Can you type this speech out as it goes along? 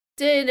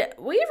Did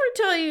we ever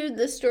tell you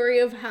the story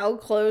of how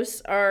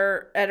close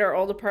at our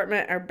old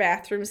apartment our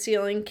bathroom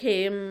ceiling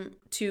came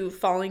to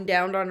falling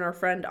down on our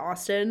friend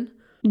Austin?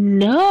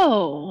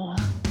 No.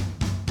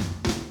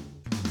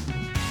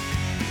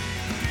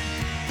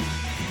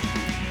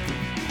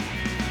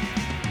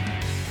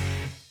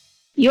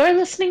 You're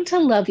listening to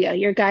Love Ya,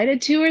 your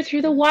guided tour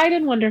through the wide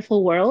and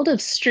wonderful world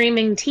of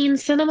streaming teen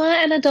cinema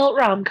and adult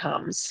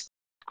rom-coms.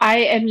 I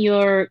am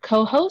your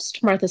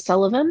co-host, Martha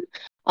Sullivan,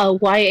 a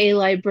YA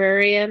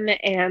librarian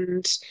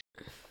and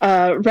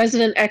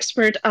resident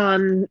expert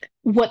on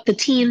what the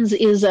teens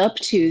is up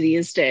to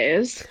these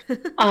days.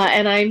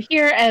 And I'm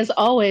here, as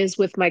always,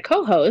 with my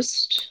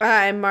co-host.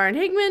 I'm Maren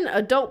Higman,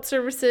 adult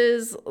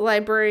services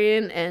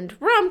librarian and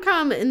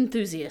rom-com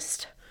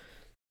enthusiast.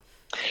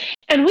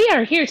 And we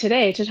are here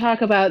today to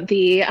talk about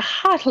the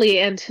hotly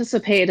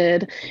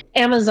anticipated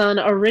Amazon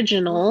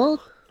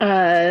original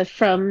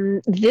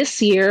from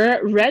this year,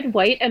 Red,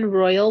 White, and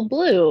Royal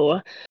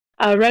Blue.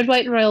 Red,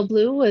 White, and Royal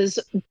Blue was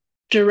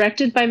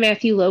directed by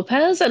Matthew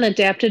Lopez and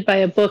adapted from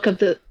a book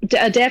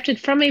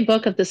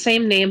of the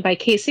same name by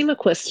Casey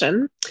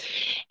McQuiston,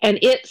 and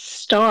it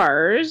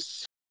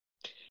stars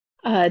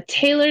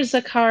Taylor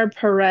Zakhar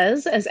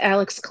Perez as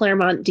Alex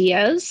Claremont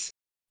Diaz,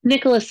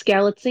 Nicholas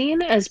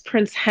Galitzine as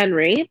Prince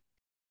Henry,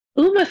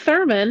 Uma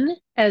Thurman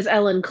as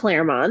Ellen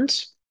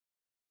Claremont,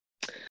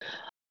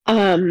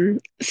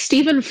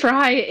 Stephen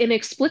Fry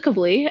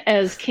inexplicably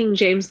as King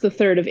James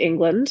III of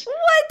England. What?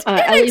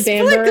 Inexplicably? Ellie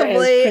Bamber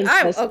as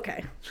Princess...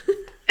 Okay.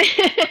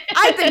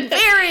 I think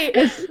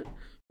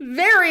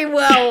very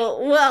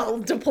well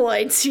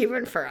deployed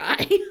Stephen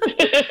Fry.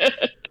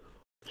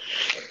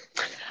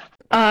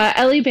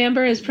 Ellie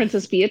Bamber as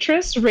Princess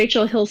Beatrice,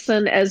 Rachel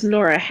Hilson as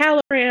Nora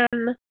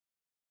Halloran,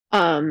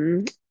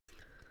 Sarah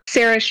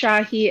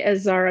Shahi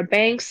as Zara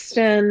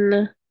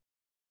Bankston,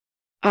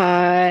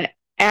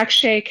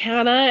 Akshay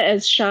Khanna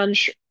as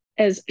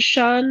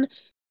Sean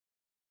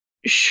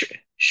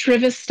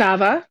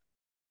Shrivastava.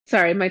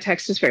 Sorry, my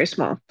text is very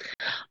small.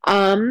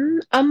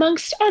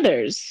 Amongst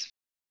others.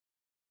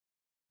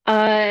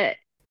 Maren,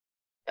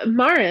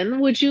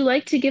 would you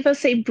like to give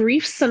us a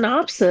brief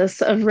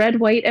synopsis of Red,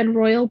 White, and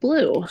Royal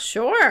Blue?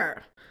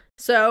 Sure.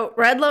 So,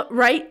 no,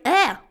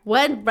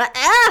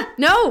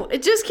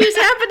 it just keeps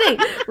happening.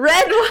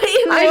 Red, White,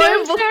 and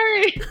Royal Blue.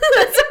 Sorry.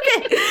 That's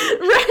okay.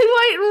 Red,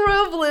 White, and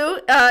Royal Blue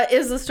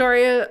is the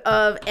story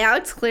of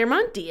Alex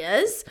Claremont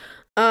Diaz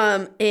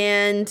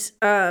and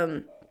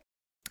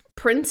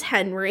Prince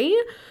Henry,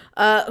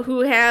 who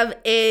have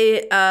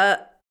a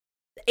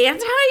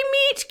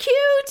anti-meet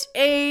cute,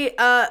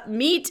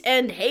 meet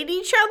and hate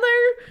each other.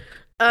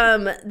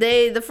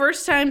 The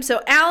first time,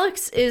 so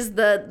Alex is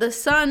the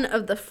son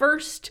of the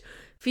first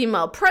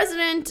female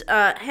president.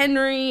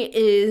 Henry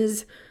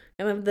is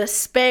kind of the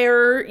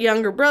spare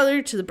younger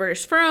brother to the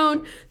British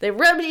throne. They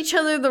rubbed each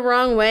other the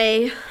wrong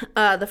way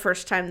the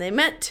first time they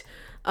met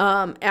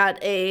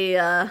at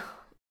a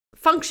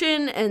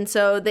function, and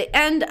so they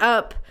end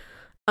up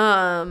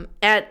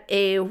at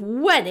a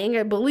wedding.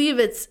 I believe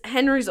it's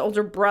Henry's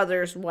older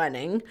brother's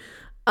wedding.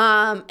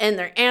 And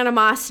their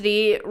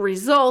animosity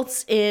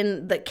results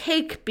in the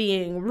cake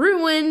being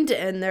ruined,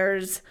 and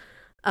there's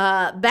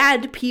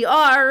bad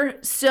PR.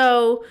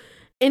 So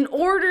in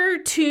order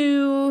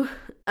to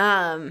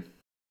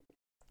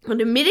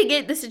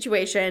mitigate the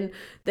situation,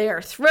 they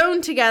are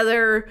thrown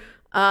together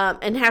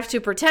and have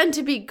to pretend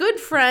to be good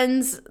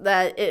friends,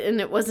 and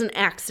it was an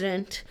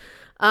accident.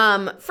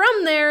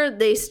 From there,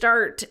 they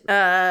start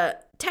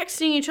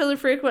texting each other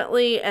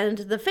frequently, and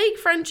the fake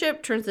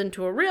friendship turns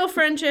into a real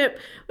friendship,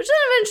 which then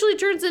eventually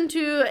turns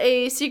into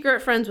a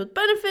secret friends with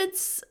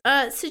benefits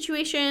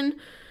situation.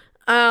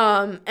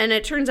 And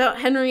it turns out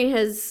Henry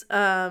has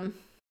kind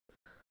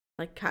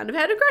of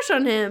had a crush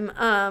on him,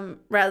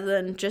 rather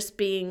than just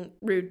being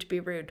rude to be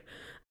rude.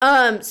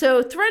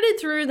 So threaded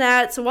through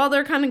that, so while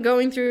they're kind of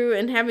going through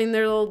and having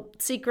their little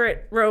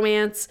secret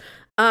romance,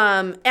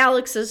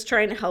 Alex is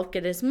trying to help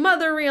get his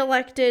mother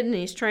reelected, and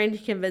he's trying to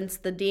convince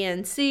the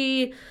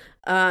DNC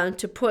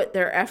to put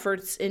their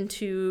efforts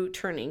into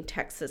turning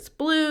Texas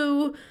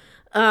blue.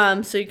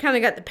 So you kind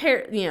of got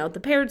the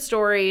paired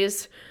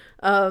stories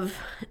of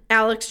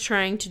Alex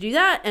trying to do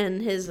that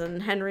and his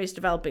and Henry's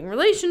developing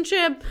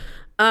relationship.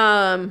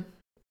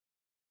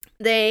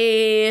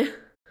 They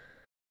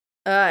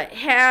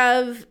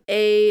have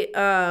a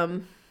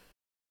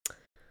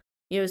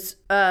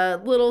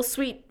little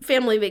sweet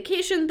family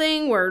vacation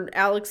thing where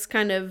Alex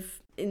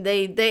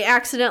they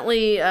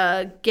accidentally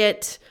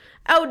get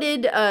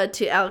outed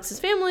to Alex's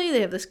family. They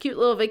have this cute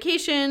little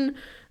vacation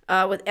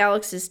with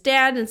Alex's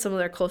dad and some of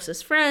their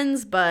closest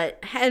friends,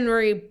 but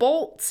Henry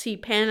bolts. He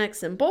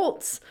panics and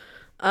bolts,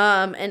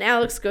 and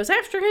Alex goes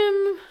after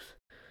him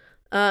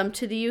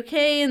to the UK,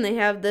 and they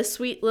have this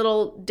sweet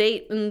little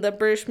date in the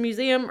British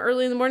Museum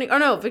early in the morning. Oh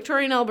no,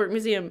 Victoria and Albert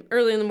Museum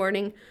early in the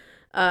morning.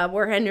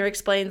 Where Henry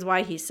explains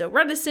why he's so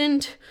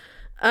reticent.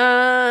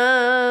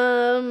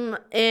 And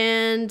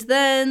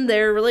then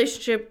their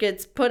relationship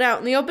gets put out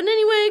in the open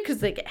anyway because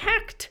they get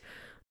hacked.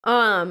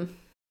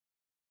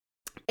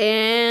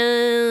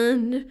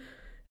 And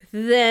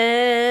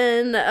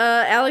Then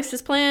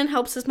Alex's plan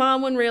helps his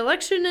mom win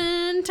re-election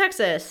in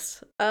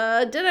Texas.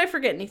 Did I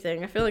forget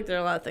anything? I feel like there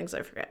are a lot of things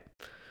I forget.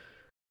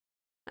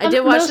 I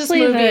did watch this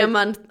movie a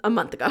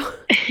month ago.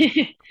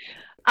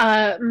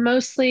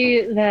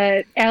 Mostly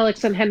that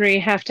Alex and Henry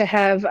have to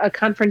have a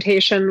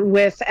confrontation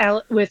with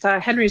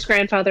Henry's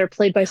grandfather,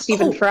 played by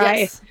Stephen Fry,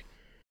 yes.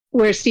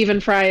 where Stephen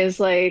Fry is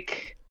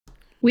like,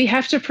 we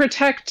have to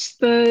protect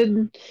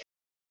the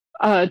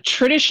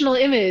traditional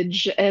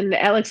image, and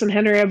Alex and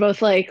Henry are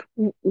both like,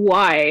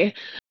 why?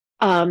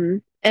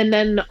 And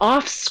then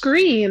off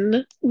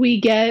screen, we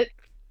get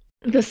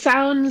the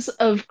sounds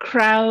of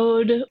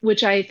crowd,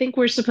 which I think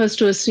we're supposed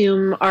to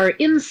assume are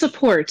in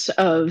support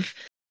of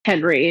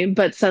Henry,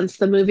 but since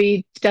the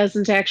movie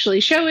doesn't actually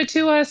show it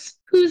to us,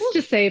 who's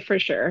to say for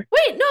sure?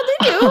 Wait, no,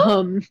 they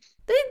do.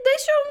 They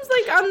show them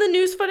like on the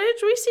news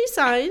footage. We see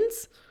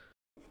signs.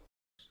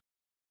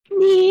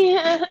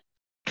 Yeah.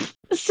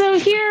 So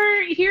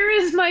here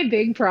is my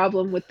big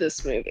problem with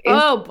this movie.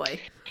 Oh boy.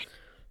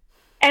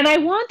 And I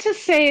want to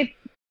say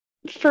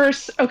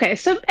first, okay,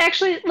 so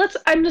actually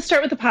I'm going to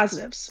start with the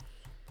positives.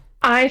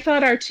 I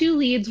thought our two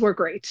leads were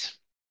great.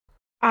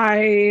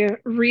 I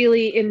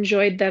really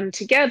enjoyed them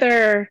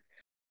together.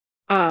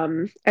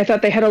 I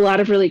thought they had a lot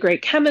of really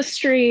great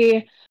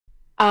chemistry.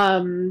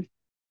 I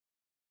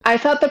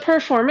thought the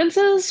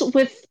performances,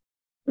 with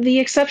the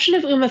exception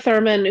of Uma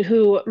Thurman,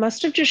 who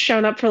must have just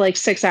shown up for like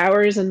 6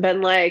 hours and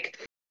been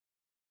like,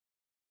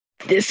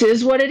 this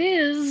is what it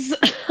is.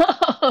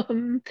 I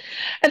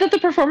thought the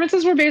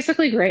performances were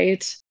basically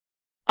great.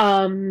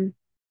 And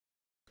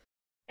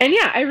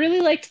yeah, I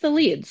really liked the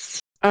leads.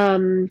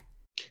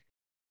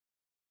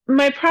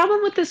 My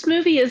problem with this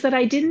movie is that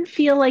I didn't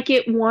feel like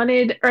it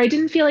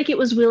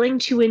was willing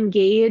to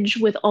engage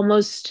with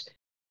almost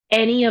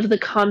any of the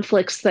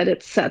conflicts that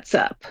it sets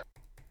up.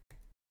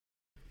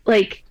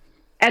 Like,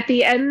 at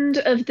the end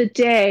of the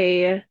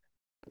day,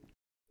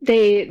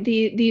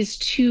 these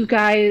two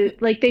guys,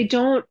 like, they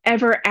don't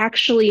ever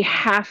actually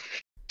have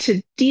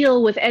to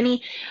deal with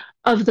any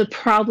of the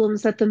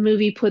problems that the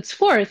movie puts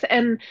forth.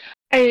 And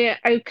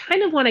I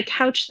kind of want to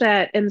couch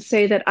that and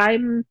say that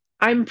I'm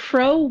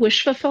pro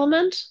wish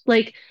fulfillment.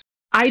 Like,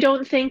 I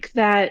don't think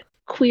that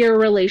queer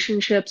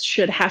relationships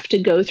should have to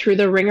go through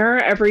the ringer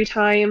every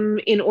time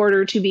in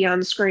order to be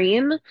on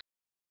screen.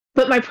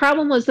 But my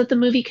problem was that the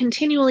movie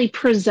continually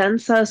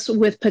presents us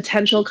with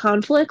potential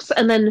conflicts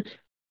and then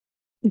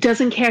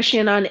doesn't cash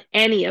in on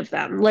any of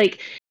them. Like,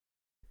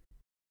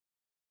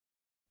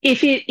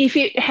 if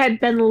it had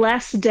been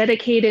less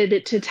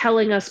dedicated to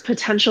telling us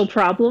potential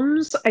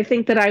problems, I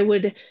think that I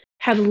would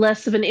have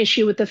less of an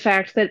issue with the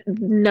fact that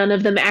none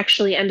of them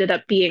actually ended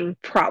up being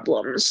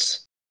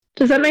problems.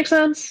 Does that make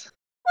sense?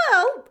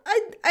 Well,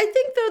 I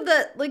think though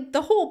that like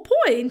the whole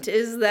point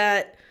is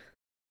that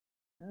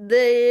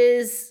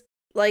this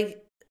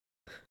like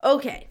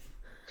okay.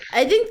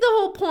 I think the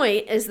whole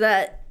point is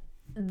that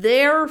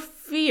their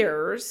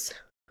fears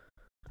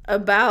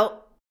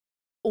about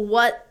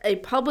what a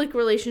public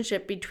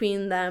relationship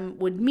between them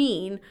would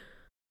mean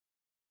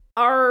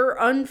are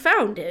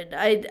unfounded.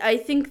 I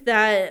think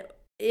that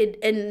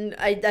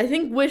I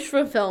think wish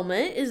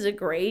fulfillment is a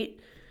great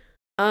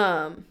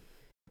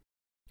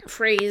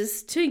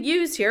phrase to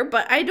use here,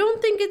 but I don't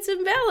think it's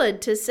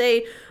invalid to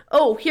say,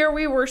 oh, here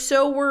we were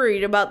so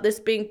worried about this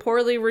being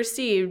poorly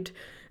received,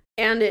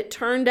 and it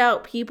turned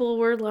out people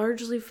were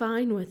largely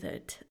fine with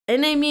it.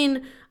 And I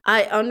mean,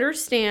 I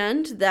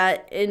understand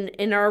that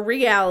in our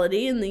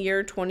reality in the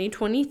year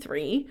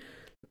 2023,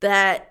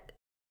 that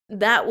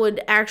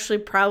would actually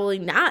probably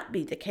not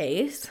be the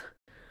case.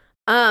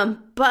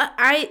 But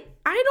I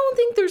don't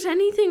think there's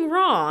anything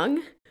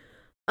wrong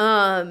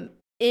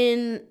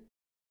in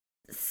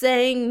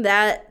saying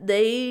that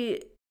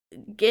they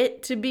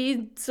get to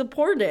be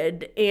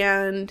supported,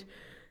 and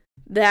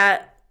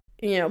that,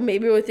 you know,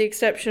 maybe with the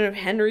exception of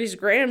Henry's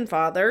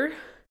grandfather,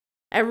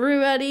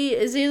 everybody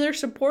is either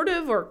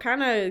supportive or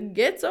kind of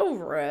gets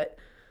over it.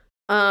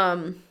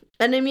 And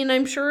I mean,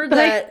 I'm sure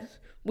that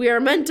we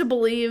are meant to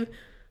believe,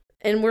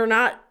 and we're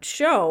not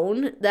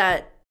shown,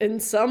 that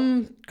in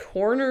some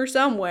corner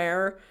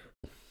somewhere,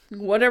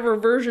 whatever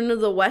version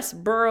of the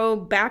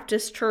Westboro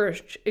Baptist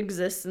Church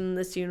exists in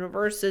this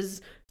universe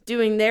is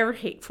doing their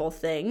hateful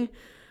thing.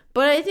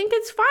 But I think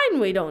it's fine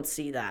we don't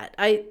see that.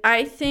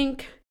 I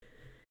think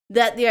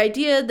that the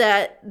idea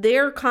that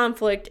their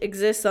conflict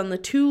exists on the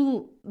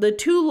two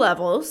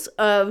levels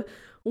of,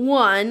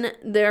 one,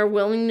 their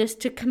willingness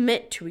to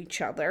commit to each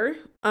other,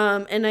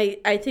 and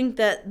I think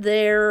that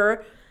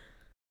they're,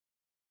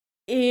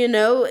 you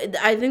know,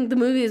 I think the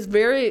movie is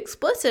very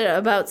explicit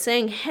about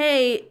saying,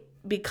 hey,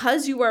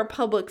 because you are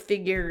public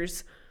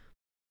figures,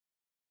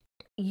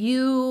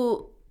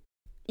 you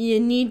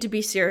need to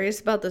be serious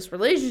about this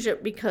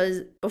relationship,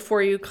 because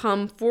before you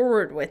come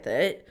forward with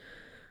it,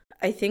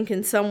 I think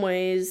in some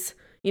ways,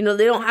 you know,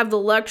 they don't have the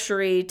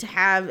luxury to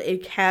have a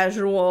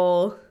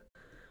casual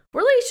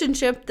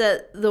relationship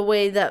that the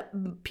way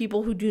that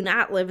people who do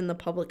not live in the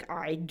public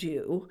eye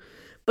do.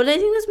 But I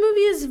think this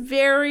movie is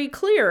very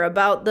clear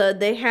about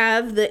they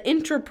have the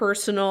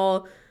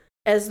interpersonal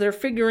as they're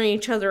figuring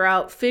each other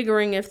out,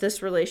 figuring if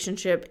this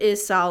relationship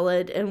is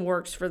solid and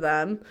works for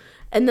them.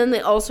 And then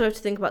they also have to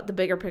think about the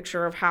bigger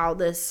picture of how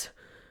this,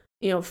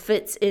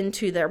 fits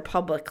into their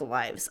public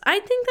lives. I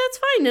think that's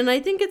fine. And I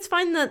think it's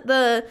fine that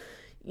the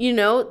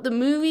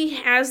movie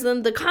has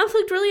them, the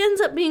conflict really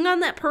ends up being on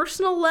that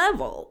personal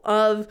level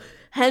of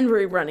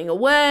Henry running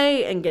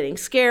away and getting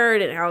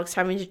scared and Alex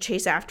having to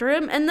chase after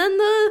him. And then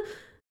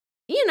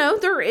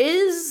there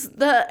is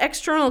the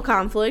external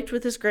conflict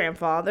with his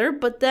grandfather,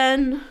 but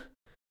then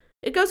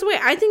it goes away.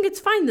 I think it's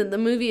fine that the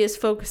movie is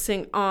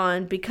focusing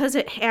on, because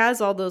it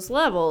has all those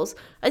levels,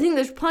 I think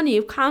there's plenty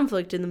of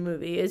conflict in the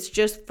movie. It's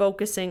just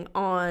focusing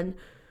on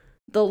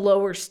the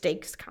lower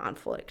stakes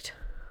conflict.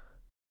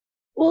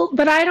 Well,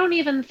 but I don't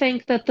even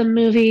think that the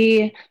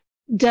movie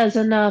does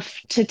enough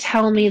to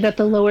tell me that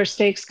the lower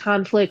stakes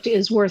conflict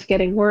is worth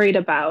getting worried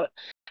about.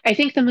 I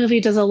think the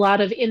movie does a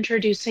lot of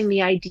introducing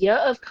the idea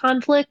of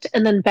conflict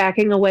and then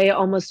backing away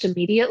almost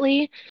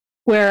immediately,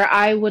 where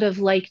I would have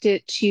liked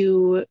it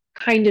to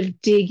kind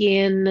of dig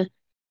in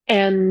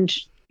and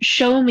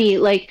show me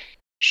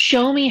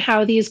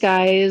how these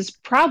guys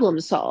problem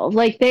solve.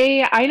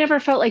 I never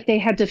felt like they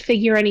had to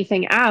figure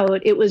anything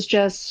out. It was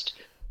just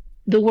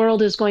the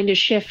world is going to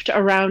shift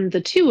around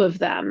the two of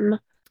them.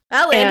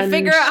 Well, and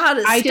figure out how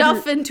to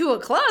stuff into a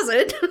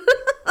closet.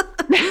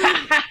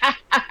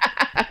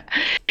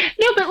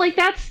 No, but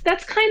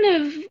that's kind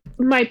of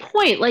my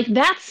point.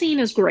 That scene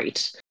is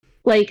great.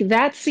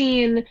 That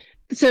scene.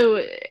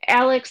 So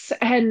Alex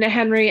and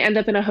Henry end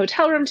up in a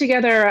hotel room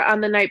together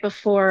on the night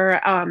before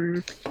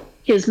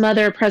his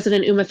mother,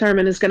 President Uma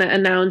Thurman, is going to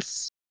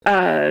announce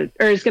or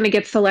is going to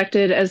get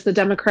selected as the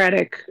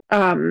Democratic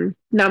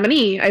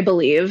nominee, I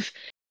believe.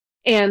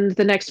 And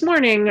the next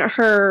morning,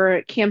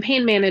 her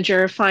campaign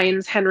manager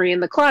finds Henry in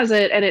the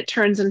closet, and it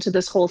turns into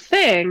this whole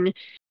thing.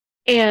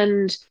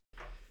 And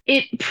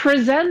it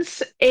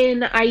presents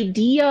an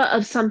idea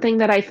of something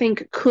that I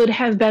think could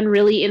have been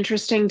really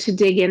interesting to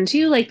dig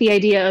into, like the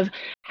idea of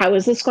how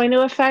is this going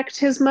to affect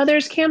his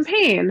mother's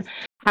campaign?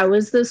 How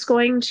is this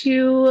going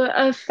to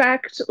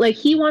affect,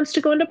 he wants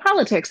to go into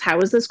politics. How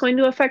is this going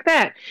to affect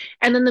that?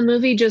 And then the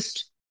movie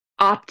just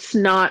opts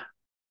not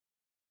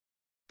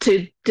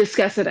to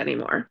discuss it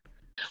anymore.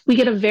 We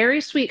get a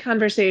very sweet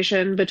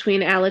conversation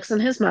between Alex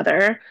and his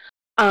mother.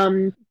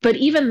 But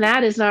even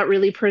that is not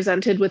really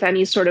presented with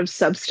any sort of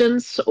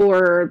substance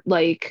or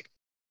I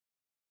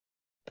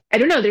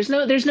don't know. There's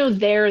no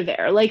there.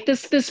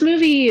 This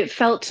movie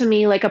felt to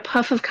me like a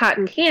puff of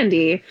cotton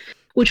candy,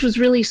 which was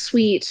really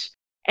sweet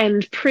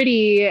and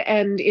pretty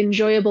and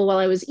enjoyable while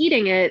I was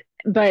eating it.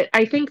 But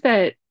I think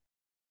that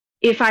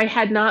if I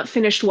had not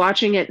finished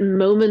watching it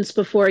moments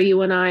before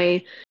you and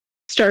I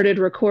started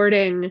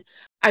recording,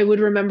 I would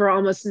remember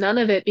almost none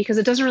of it because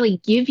it doesn't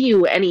really give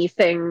you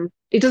anything.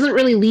 It doesn't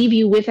really leave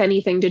you with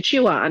anything to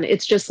chew on.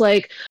 It's just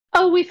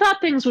oh, we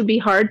thought things would be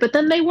hard, but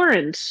then they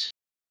weren't.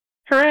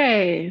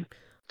 Hooray.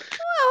 Well,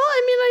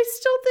 I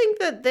still think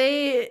that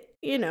they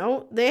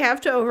have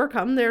to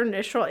overcome their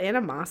initial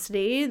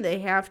animosity. They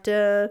have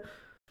to,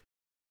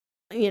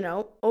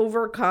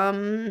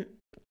 overcome,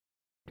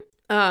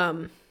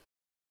 Alex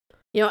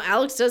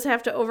does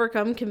have to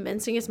overcome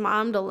convincing his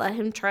mom to let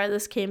him try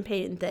this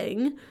campaign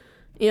thing.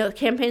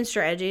 Campaign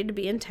strategy to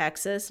be in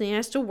Texas, and he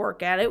has to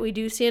work at it. We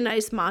do see a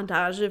nice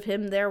montage of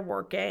him there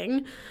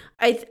working.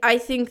 I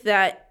think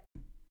that,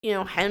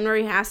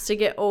 Henry has to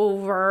get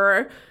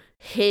over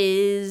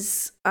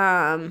his,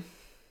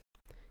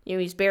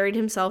 he's buried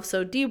himself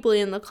so deeply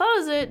in the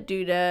closet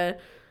due to,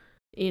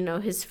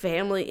 his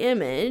family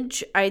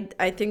image.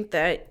 I think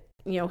that,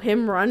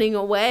 him running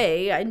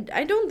away,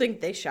 I don't think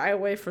they shy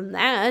away from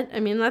that.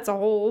 That's a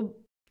whole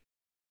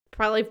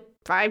probably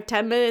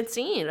 5-10 minute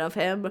scene of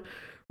him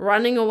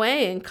running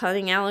away and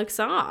cutting Alex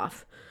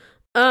off.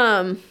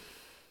 I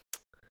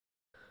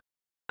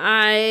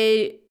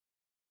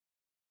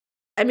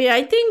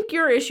think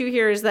your issue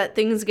here is that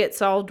things get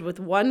solved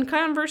with one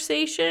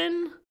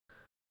conversation.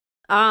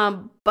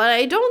 But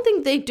I don't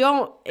think they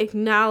don't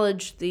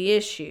acknowledge the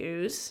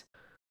issues.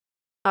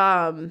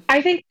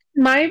 I think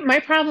my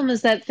problem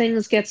is that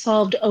things get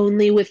solved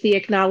only with the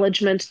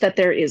acknowledgement that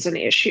there is an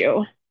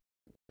issue.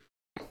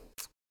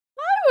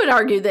 I would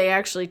argue they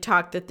actually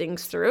talked the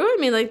things through.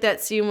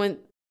 That scene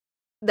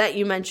that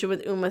you mentioned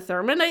with Uma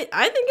Thurman, I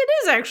think it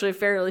is actually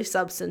fairly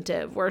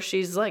substantive, where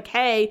she's like,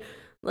 hey,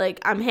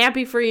 I'm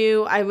happy for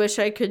you. I wish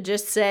I could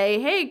just say,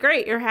 hey,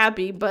 great, you're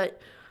happy, but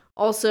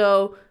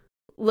also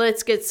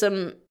let's get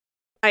some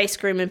ice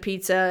cream and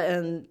pizza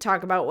and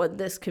talk about what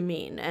this could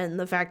mean and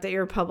the fact that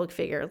you're a public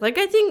figure. I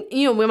think,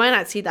 we might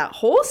not see that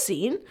whole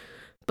scene,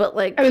 but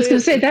I was going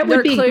to say that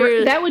would be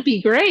that would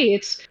be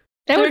great.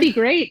 That would be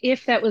great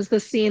if that was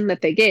the scene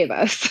that they gave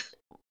us.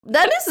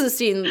 That is the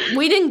scene.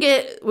 We didn't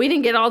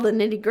get all the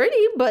nitty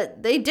gritty,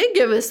 but they did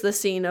give us the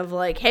scene of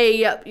hey,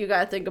 yep, you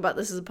got to think about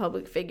this as a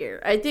public figure.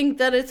 I think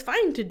that it's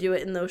fine to do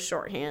it in those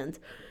shorthands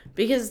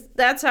because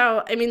that's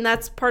how,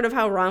 that's part of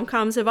how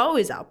rom-coms have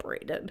always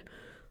operated.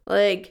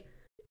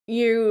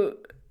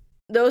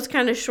 those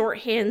kind of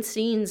shorthand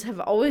scenes have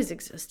always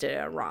existed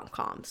in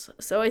rom-coms.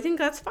 So I think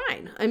that's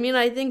fine. I mean,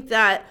 I think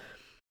that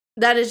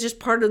that is just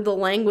part of the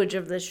language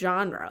of this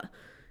genre,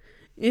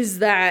 is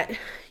that,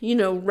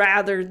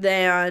 rather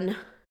than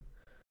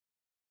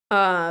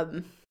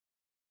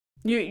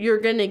you're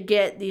gonna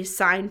get these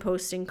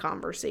signposting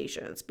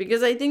conversations,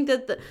 because I think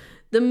that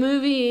the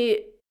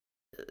movie's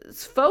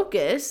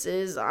focus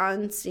is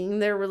on seeing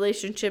their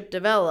relationship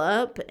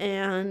develop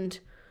and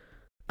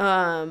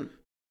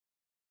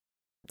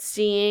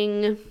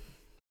seeing,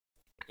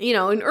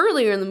 and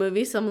earlier in the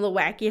movie, some of the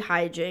wacky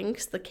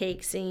hijinks, the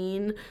cake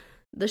scene,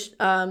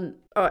 the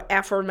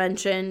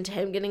aforementioned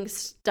him getting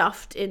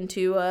stuffed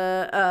into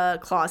a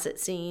closet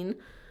scene.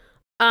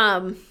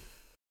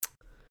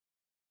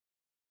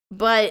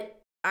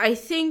 But I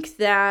think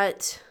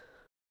that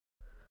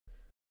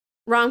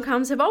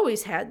rom-coms have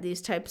always had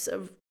these types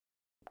of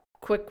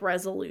quick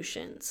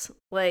resolutions.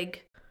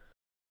 Like,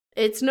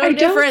 it's no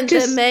different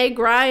than Meg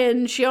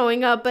Ryan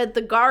showing up at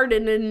the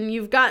garden and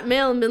you've got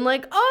mail and been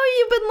like, oh,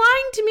 you've been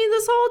lying to me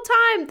this whole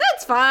time.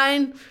 That's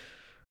fine.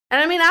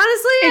 And I mean,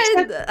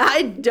 honestly,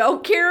 I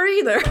don't care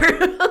either.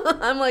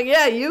 I'm like,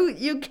 yeah,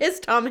 you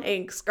kissed Tom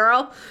Hanks,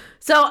 girl.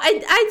 So I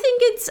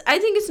think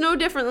it's no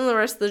different than the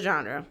rest of the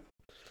genre.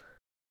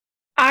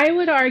 I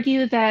would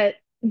argue that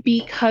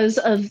because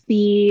of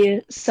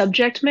the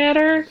subject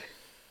matter,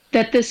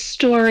 that this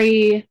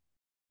story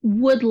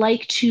would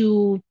like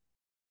to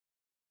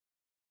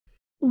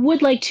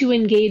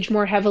engage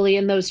more heavily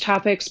in those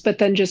topics, but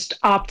then just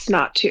opts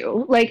not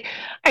to. Like,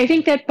 I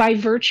think that by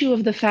virtue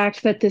of the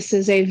fact that this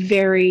is a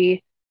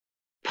very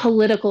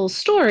political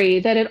story,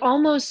 that it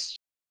almost...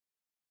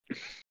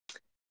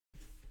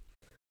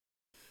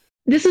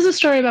 This is a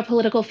story about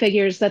political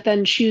figures that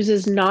then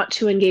chooses not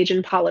to engage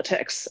in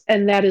politics,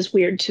 and that is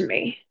weird to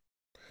me.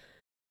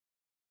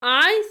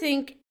 I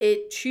think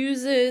it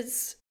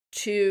chooses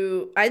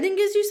to, I think,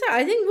 as you said,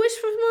 I think wish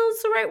fulfillment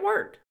is the right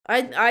word.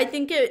 I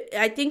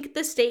think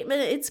the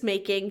statement it's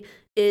making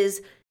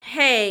is,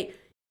 hey,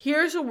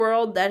 here's a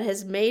world that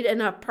has made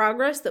enough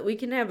progress that we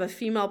can have a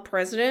female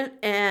president,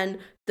 and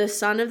the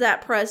son of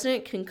that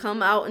president can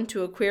come out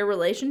into a queer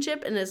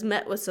relationship and is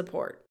met with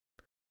support.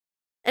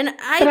 And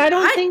I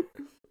think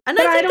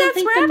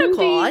that's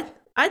radical.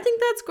 I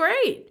think that's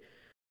great.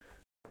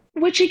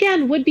 Which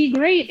again would be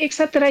great,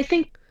 except that I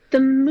think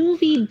the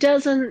movie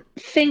doesn't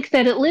think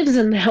that it lives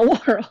in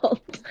that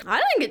world.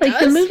 I think it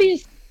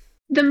does.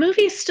 The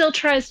movie still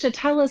tries to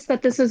tell us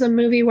that this is a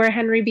movie where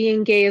Henry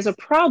being gay is a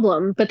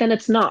problem, but then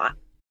it's not.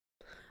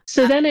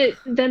 So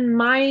then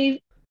my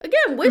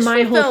wish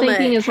my fulfillment. Whole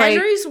thinking is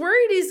Henry's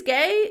worried he's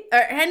gay. Or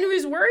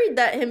Henry's worried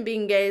that him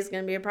being gay is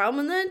going to be a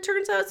problem, and then it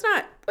turns out it's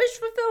not. Wish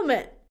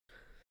fulfillment.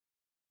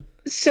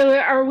 So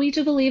are we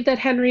to believe that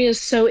Henry is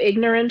so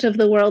ignorant of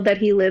the world that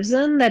he lives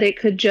in that it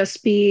could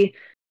just be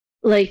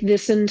like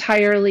this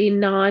entirely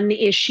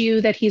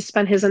non-issue that he's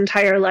spent his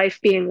entire life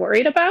being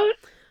worried about?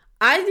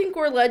 I think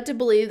we're led to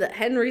believe that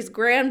Henry's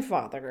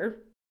grandfather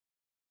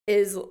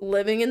is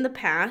living in the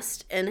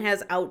past and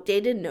has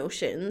outdated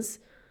notions,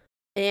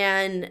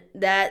 and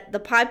that the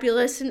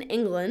populace in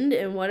England,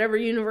 in whatever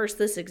universe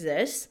this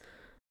exists,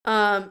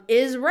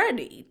 is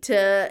ready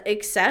to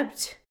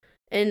accept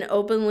an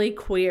openly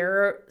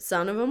queer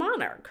son of a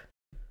monarch.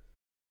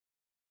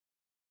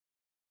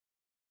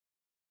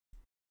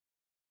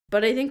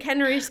 But I think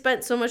Henry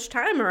spent so much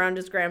time around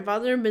his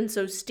grandfather and been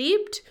so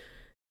steeped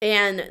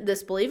in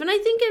this belief. And I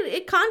think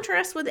it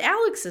contrasts with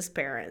Alex's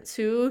parents,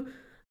 who,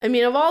 I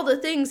mean, of all the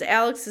things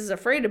Alex is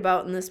afraid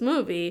about in this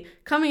movie,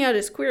 coming out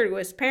as queer to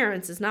his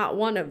parents is not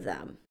one of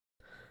them.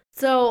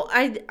 So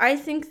I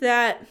think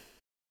that,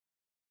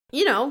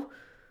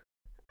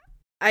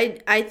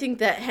 I think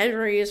that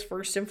Henry is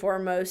first and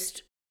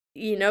foremost,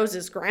 he knows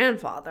his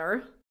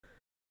grandfather.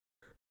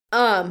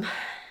 And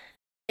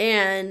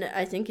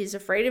I think he's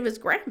afraid of his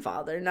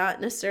grandfather,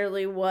 not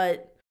necessarily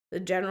what the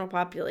general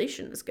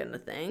population is going to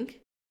think.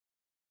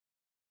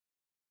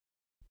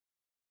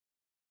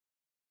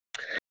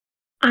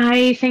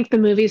 I think the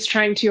movie's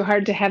trying too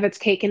hard to have its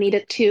cake and eat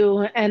it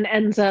too, and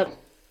ends up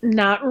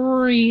not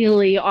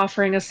really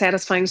offering a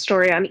satisfying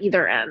story on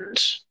either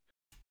end.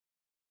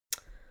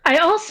 I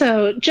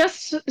also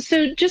just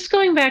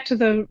going back to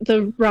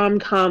the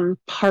rom-com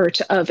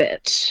part of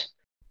it,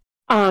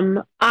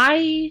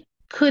 I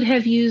could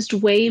have used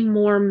way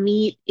more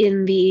meat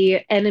in the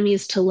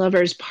enemies to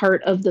lovers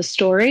part of the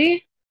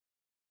story.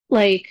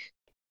 Like,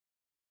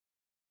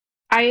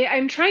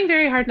 I'm trying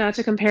very hard not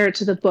to compare it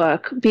to the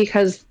book,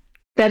 because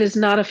that is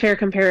not a fair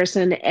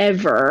comparison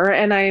ever,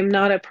 and I am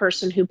not a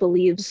person who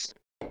believes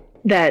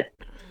that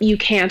you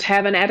can't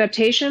have an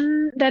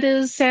adaptation that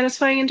is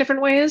satisfying in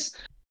different ways.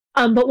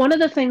 But one of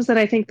the things that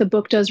I think the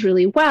book does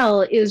really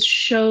well is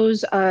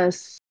shows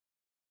us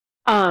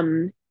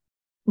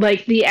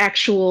like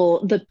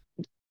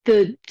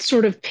the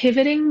sort of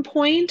pivoting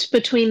point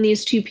between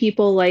these two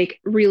people, like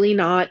really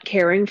not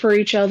caring for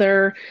each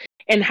other,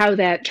 and how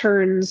that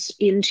turns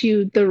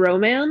into the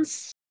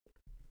romance.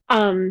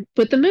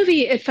 With the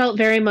movie, it felt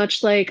very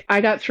much like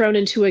I got thrown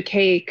into a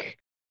cake,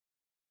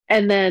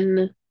 and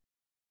then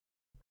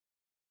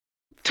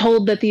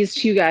told that these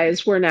two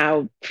guys were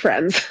now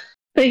friends.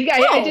 Like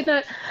I did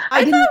not.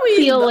 I didn't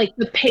feel like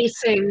the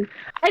pacing.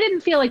 I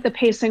didn't feel like the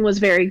pacing was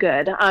very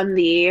good on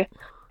the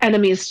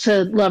enemies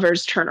to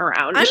lovers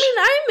turnaround. I mean,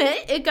 I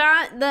admit it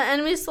got the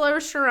enemies to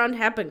lovers turnaround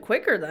happened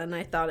quicker than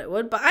I thought it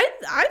would, but I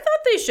thought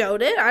they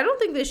showed it. I don't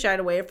think they shied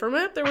away from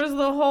it. There was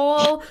the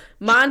whole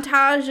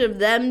montage of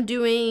them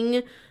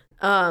doing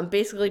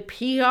basically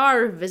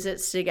PR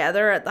visits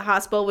together at the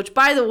hospital, which,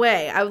 by the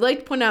way, I would like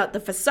to point out the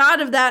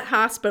facade of that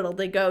hospital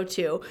they go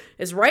to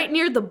is right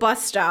near the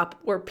bus stop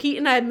where Pete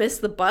and I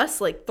missed the bus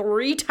like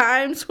 3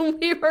 times when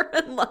we were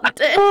in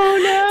London. Oh,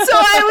 no. So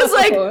I was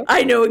like,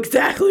 I know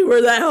exactly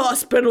where that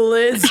hospital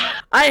is.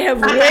 I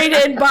have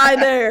waited by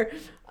there.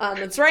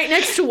 It's right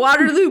next to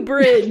Waterloo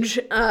Bridge,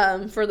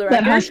 for the record.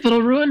 That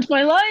hospital ruined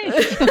my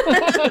life.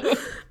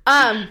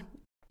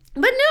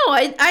 But no,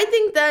 I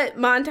think that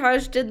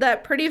montage did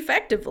that pretty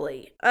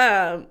effectively.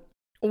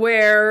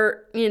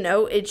 Where,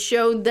 it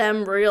showed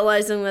them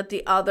realizing that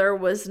the other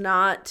was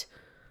not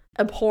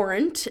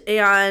abhorrent,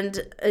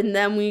 and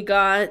then we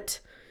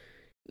got,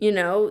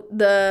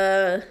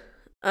 the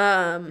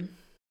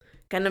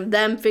kind of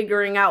them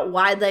figuring out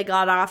why they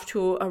got off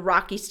to a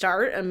rocky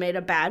start and made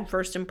a bad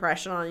first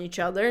impression on each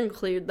other and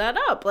cleared that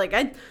up. Like,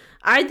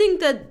 I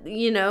think that,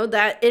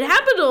 that it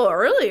happened a little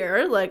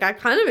earlier. Like, I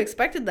kind of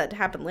expected that to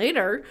happen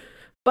later,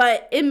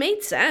 but it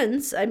made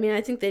sense. I mean, I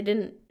think they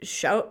did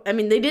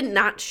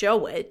not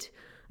show it.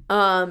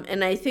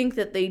 And I think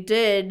that they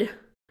did,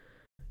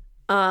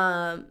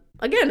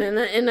 again,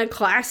 in a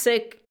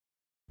classic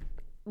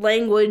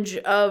language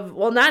of,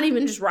 well, not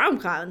even just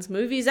rom-coms,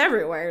 movies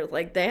everywhere.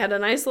 Like, they had a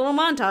nice little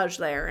montage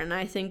there, and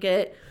I think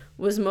it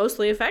was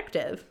mostly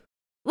effective.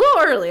 A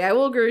little early, I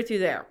will agree with you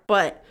there,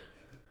 but...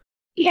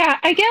 Yeah,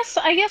 I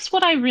guess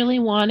what I really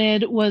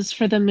wanted was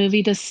for the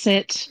movie to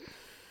sit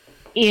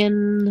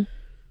in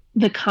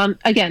the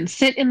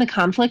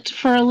conflict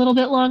for a little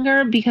bit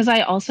longer, because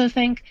I also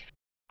think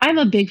I'm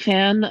a big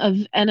fan of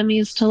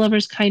enemies to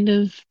lovers kind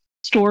of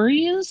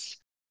stories.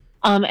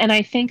 And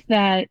I think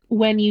that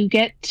when you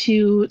get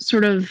to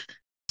sort of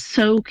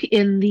soak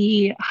in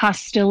the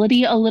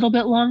hostility a little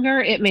bit longer,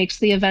 it makes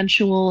the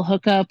eventual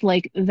hookup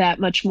like that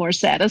much more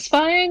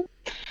satisfying.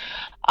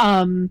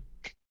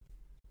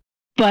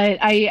 But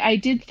I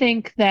did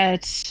think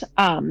that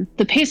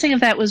the pacing of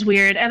that was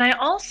weird. And I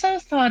also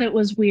thought it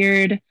was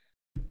weird.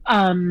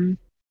 Maybe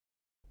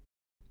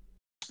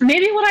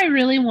what I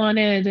really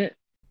wanted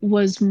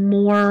was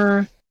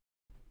more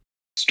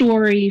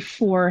story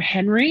for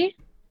Henry.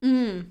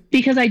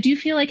 Because I do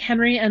feel like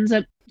Henry ends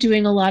up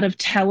doing a lot of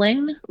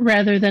telling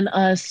rather than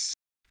us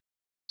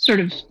sort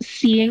of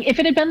seeing. If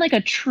it had been like a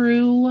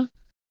true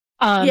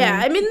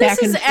this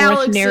is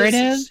Alex's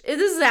narrative. This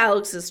is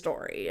Alex's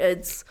story.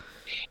 It's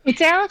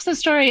Alex's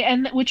story,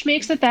 and which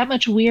makes it that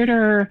much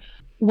weirder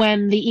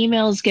when the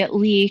emails get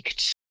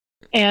leaked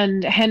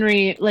and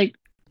Henry, like,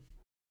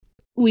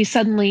 we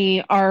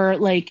suddenly are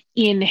like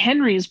in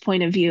Henry's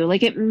point of view.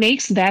 Like, it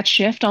makes that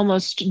shift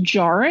almost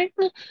jarring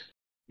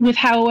with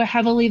how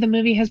heavily the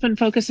movie has been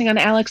focusing on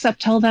Alex up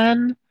till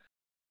then.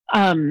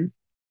 And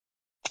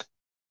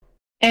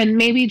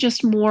maybe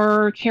just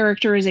more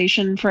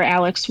characterization for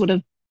Alex would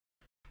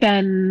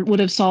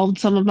have solved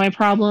some of my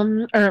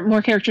problem, or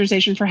more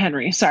characterization for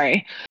Henry,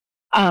 sorry.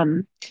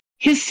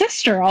 His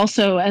sister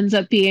also ends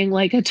up being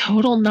like a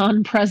total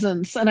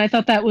non-presence, and I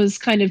thought that was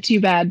kind of too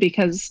bad,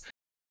 because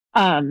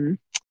that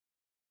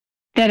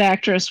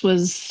actress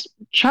was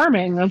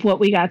charming of what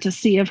we got to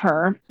see of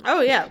her.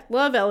 Oh yeah,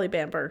 love Ellie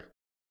Bamber.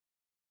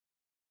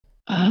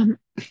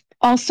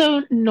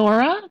 Also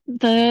Nora,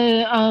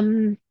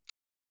 the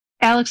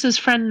Alex's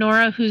friend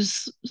Nora,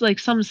 who's like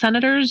some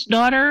senator's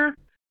daughter,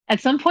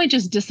 at some point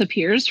just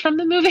disappears from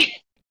the movie.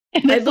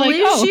 I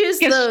believe she is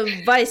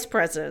the vice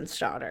president's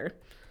daughter.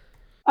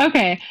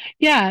 Okay,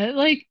 yeah,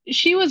 like,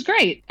 she was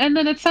great, and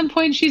then at some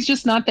point she's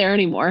just not there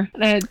anymore.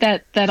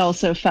 That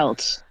also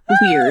felt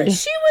weird.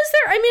 She was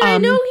there. I mean, I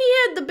know he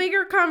had the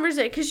bigger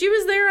conversation because she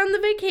was there on the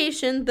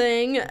vacation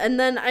thing, and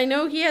then I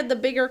know he had the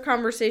bigger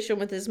conversation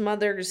with his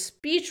mother's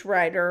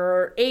speechwriter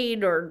or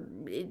aide or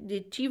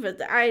chief.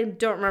 I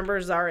don't remember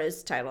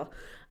Zara's title.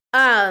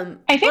 I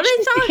think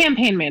she's the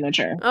campaign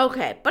manager.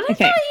 Okay, but I thought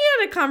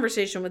he had a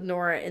conversation with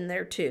Nora in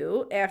there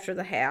too after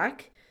the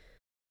hack.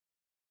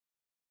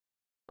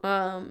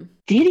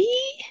 Did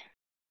he?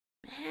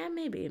 Yeah,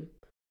 maybe.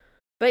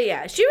 But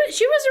yeah, she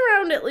was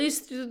around at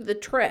least through the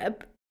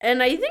trip,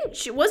 and I think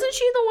wasn't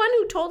she the one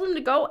who told him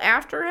to go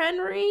after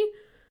Henry?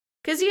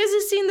 Because he has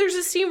a scene. There's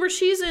a scene where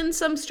she's in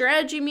some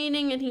strategy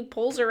meeting and he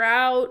pulls her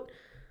out,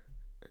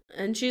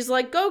 and she's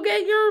like, "Go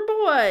get your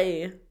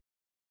boy."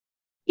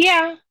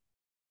 Yeah.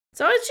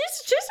 So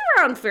she's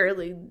around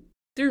fairly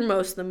through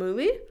most of the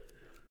movie.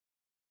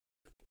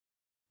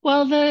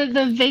 Well,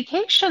 the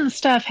vacation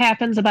stuff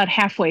happens about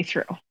halfway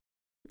through.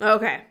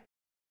 Okay.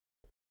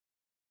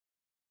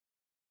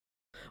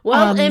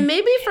 Well, and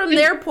maybe from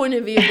their point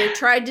of view, they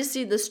tried to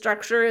see the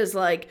structure as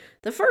like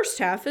the first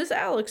half is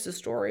Alex's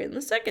story and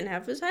the second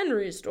half is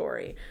Henry's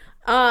story.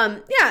 Yeah,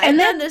 and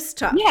then it's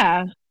tough.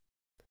 Yeah.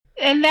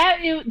 And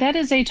that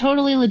is a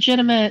totally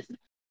legitimate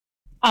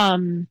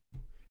um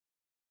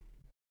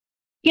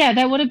yeah,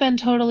 that would have been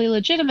totally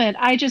legitimate.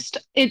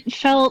 It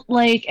felt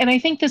like, and I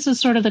think this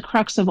is sort of the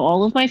crux of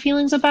all of my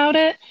feelings about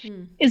it,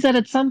 Hmm. is that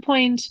at some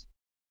point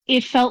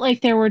it felt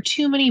like there were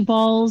too many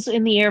balls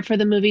in the air for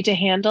the movie to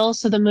handle.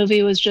 So the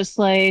movie was just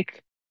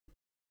like,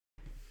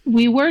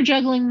 we were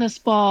juggling this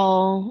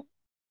ball,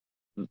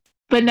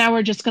 but now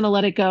we're just going to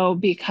let it go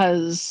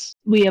because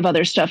we have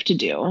other stuff to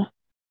do.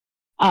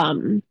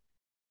 Um,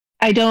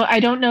 I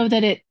don't know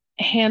that it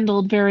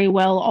handled very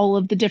well all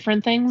of the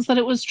different things that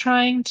it was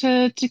trying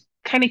to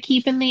kind of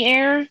keep in the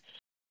air,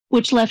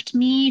 which left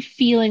me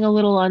feeling a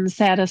little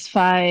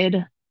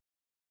unsatisfied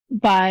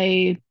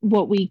by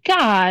what we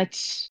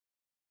got.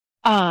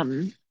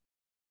 Um,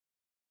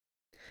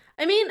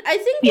 I mean, I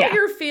think what yeah,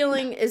 you're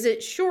feeling is it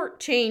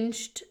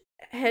shortchanged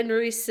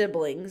Henry's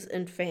siblings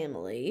and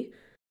family,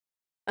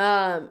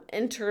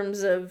 in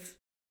terms of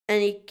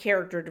any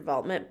character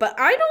development, but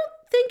I don't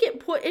think it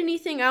put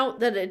anything out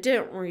that it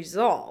didn't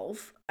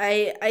resolve.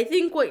 I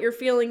think what you're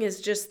feeling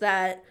is just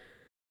that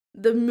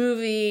the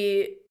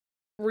movie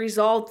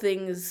resolved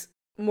things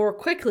more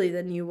quickly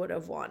than you would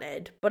have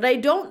wanted, but I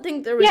don't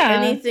think there was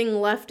yeah. anything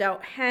left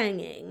out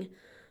hanging.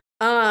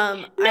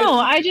 No,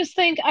 I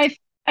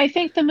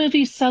think the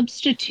movie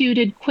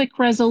substituted quick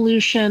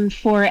resolution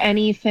for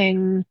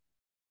anything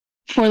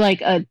for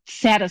like a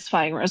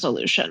satisfying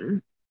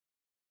resolution.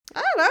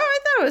 I don't know. I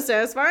thought it was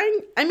satisfying.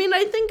 I mean,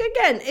 I think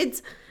again,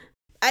 it's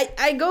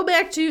I go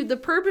back to the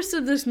purpose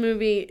of this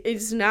movie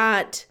is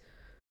not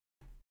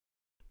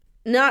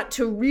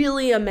to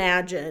really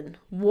imagine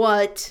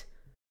what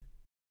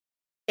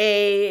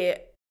a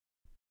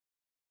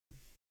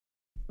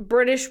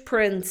British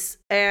prince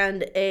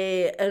and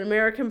an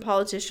American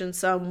politician's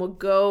son would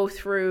go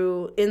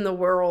through in the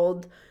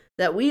world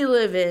that we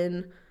live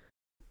in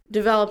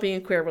developing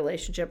a queer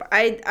relationship.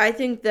 I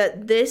think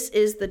that this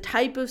is the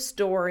type of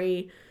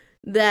story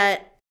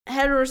that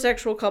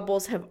heterosexual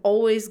couples have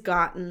always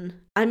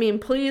gotten. I mean,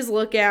 please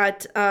look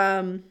at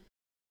oh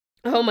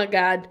my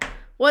god,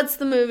 what's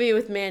the movie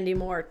with Mandy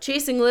Moore?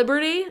 Chasing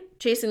Liberty,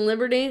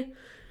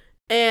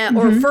 and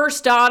or Mm-hmm.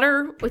 First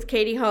Daughter with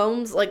Katie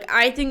Holmes. Like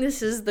I think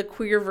this is the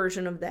queer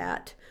version of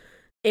that.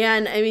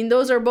 And I mean,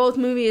 those are both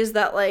movies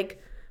that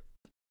like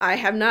I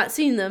have not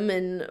seen them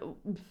in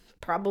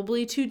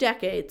probably 2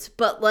 decades,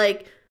 but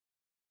like,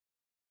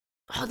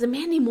 oh, the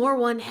Mandy Moore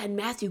one had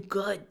Matthew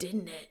Good,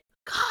 didn't it?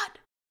 God,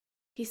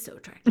 he's so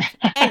attractive.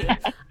 Anyway,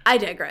 I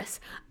digress.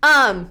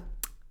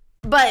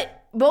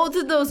 But both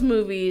of those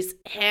movies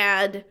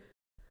had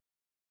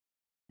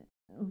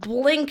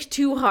blink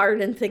too hard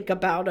and think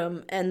about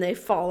them and they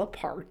fall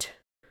apart.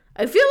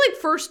 I feel like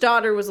First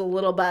Daughter was a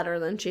little better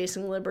than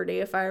Chasing Liberty,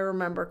 if I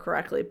remember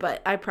correctly,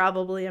 but I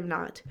probably am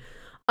not.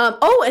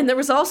 Oh, and there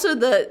was also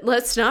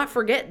let's not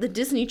forget the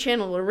Disney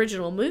Channel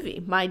original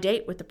movie, My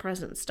Date with the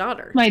President's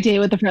Daughter. My Date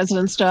with the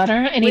President's Daughter,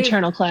 an We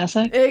eternal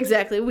classic.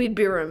 exactly, we'd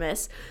be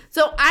remiss.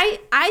 So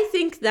I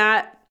think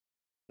that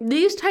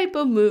these type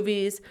of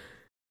movies,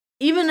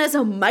 even as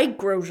a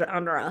micro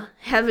genre,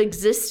 have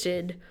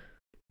existed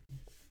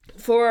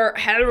for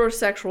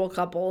heterosexual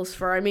couples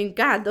for, I mean,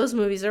 god, those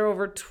movies are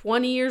over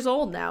 20 years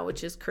old now,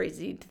 which is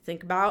crazy to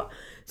think about.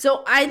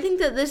 So I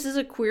think that this is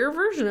a queer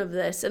version of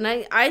this, and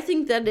I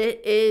think that it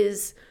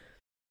is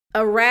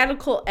a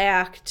radical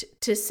act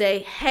to say,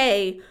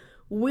 hey,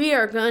 we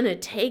are going to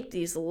take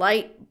these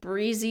light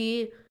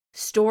breezy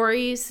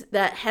stories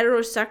that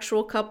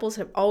heterosexual couples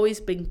have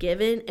always been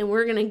given and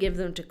we're going to give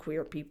them to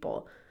queer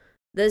people.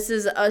 This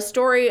is a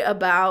story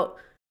about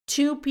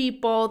two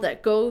people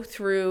that go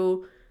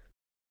through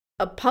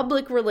a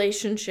public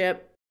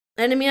relationship.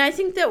 And I mean, I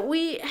think that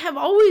we have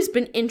always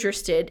been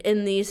interested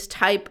in these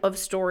type of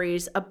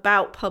stories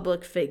about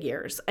public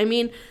figures. I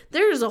mean,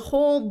 there's a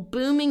whole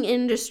booming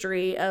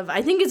industry of,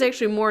 I think it's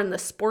actually more in the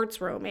sports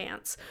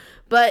romance,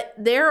 but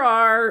there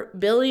are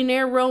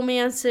billionaire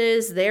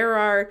romances. There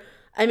are,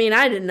 I mean,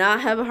 I did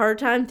not have a hard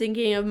time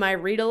thinking of my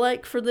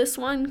read-alike for this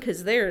one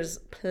because there's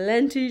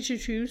plenty to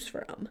choose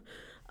from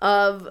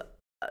of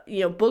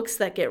books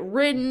that get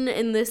written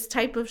in this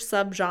type of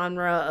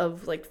subgenre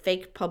of like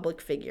fake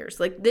public figures.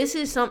 Like this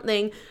is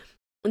something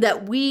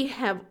that we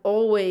have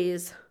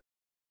always,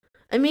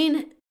 I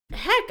mean,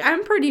 heck,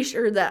 I'm pretty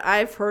sure that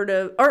I've heard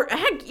of, or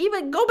heck,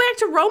 even go back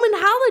to Roman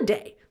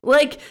Holiday.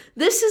 Like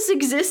this has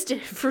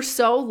existed for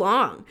so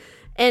long.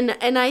 And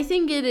I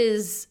think it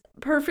is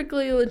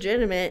perfectly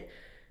legitimate,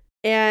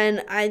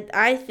 and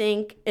I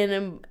think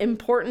an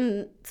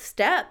important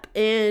step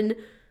in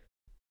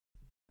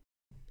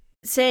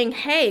saying,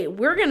 hey,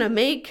 we're going to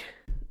make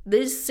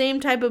this same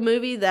type of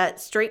movie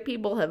that straight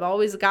people have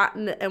always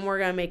gotten, and we're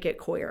going to make it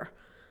queer.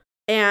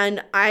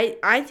 And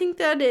I think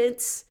that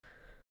it's,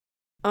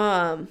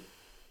 I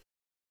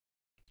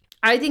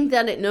think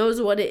that it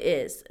knows what it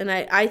is. And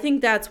I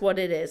think that's what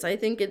it is. I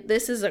think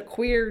this is a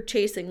queer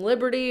Chasing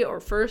Liberty or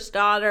First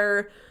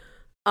Daughter.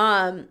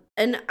 And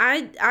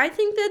I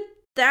think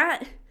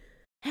that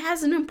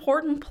has an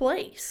important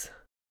place.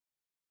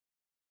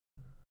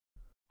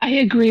 I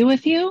agree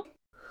with you.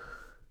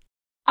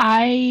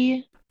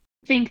 I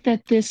think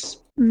that this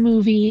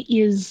movie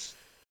is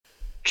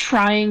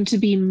trying to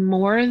be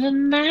more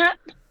than that.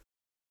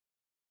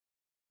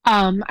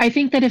 I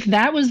think that if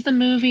that was the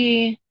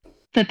movie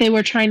that they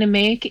were trying to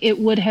make, it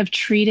would have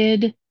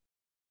treated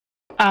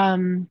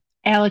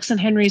Alex and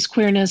Henry's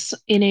queerness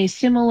in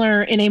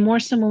a more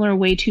similar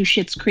way to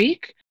Schitt's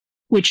Creek,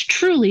 which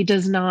truly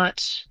does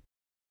not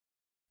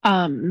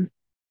um,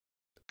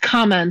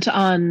 comment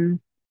on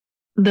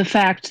the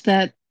fact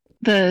that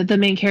the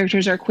main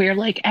characters are queer,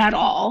 like, at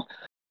all.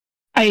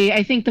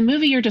 I think the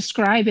movie you're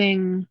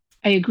describing,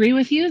 I agree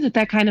with you that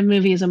that kind of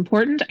movie is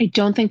important. I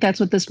don't think that's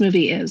what this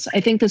movie is.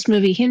 I think this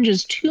movie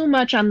hinges too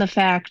much on the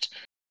fact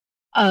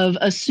of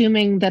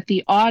assuming that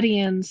the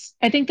audience,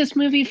 I think this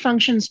movie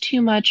functions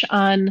too much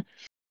on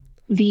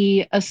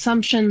the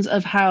assumptions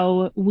of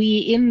how we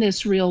in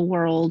this real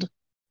world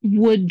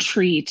would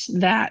treat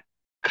that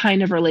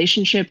kind of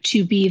relationship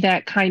to be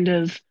that kind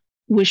of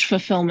wish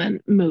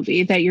fulfillment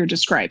movie that you're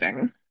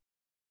describing.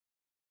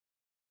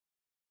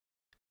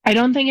 I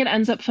don't think it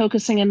ends up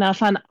focusing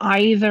enough on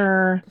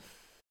either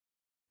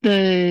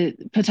the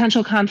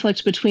potential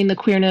conflict between the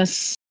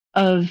queerness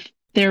of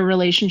their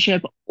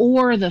relationship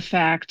or the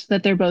fact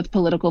that they're both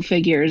political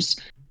figures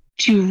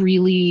to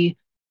really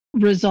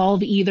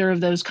resolve either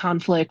of those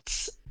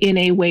conflicts in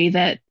a way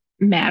that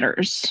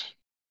matters.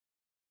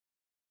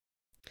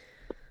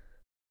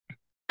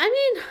 I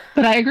mean,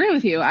 But I agree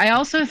with you. I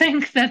also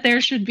think that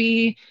there should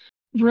be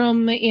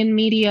room in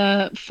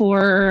media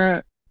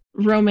for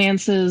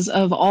romances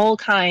of all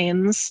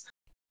kinds.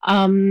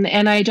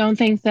 And I don't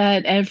think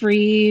that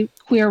every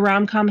queer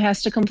rom com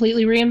has to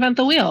completely reinvent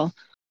the wheel.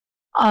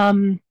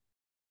 Um,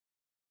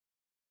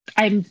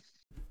 I'm,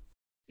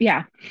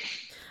 yeah.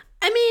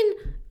 I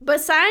mean,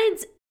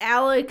 besides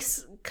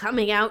Alex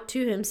coming out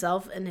to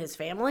himself and his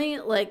family,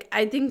 like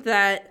I think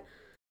that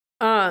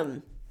I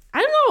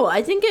don't know,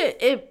 I think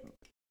it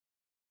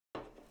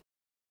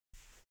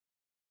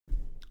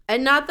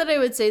and not that I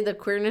would say the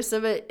queerness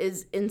of it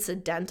is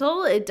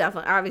incidental. It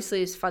definitely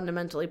obviously is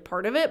fundamentally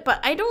part of it,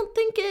 but I don't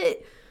think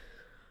it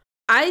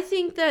I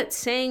think that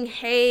saying,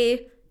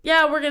 "Hey,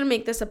 yeah, we're going to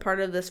make this a part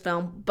of this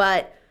film,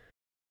 but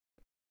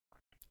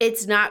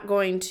it's not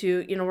going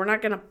to, we're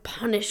not going to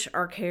punish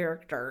our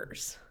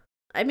characters."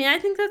 I mean, I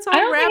think that's all I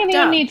don't think wrapped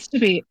anyone up. needs to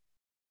be.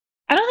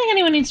 I don't think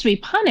anyone needs to be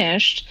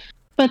punished.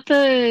 But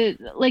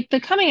the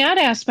coming out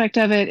aspect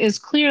of it is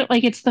clear.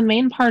 Like, it's the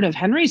main part of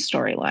Henry's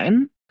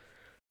storyline.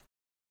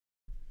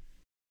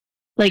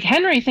 Like,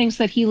 Henry thinks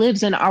that he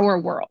lives in our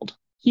world.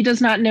 He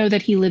does not know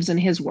that he lives in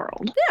his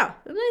world. Yeah,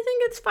 and I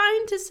think it's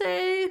fine to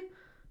say,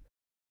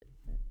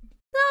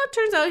 no, it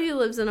turns out he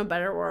lives in a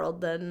better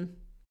world than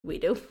we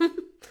do.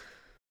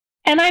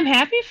 And I'm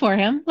happy for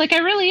him. Like, I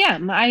really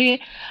am.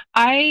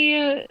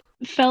 I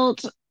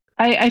felt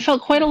I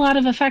felt quite a lot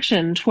of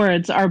affection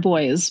towards our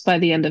boys by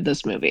the end of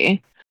this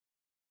movie.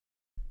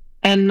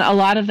 And a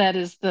lot of that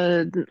is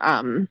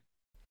the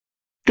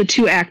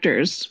two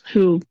actors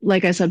who,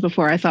 like I said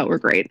before, I thought were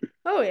great.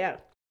 Oh, yeah.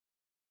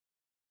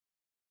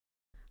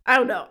 I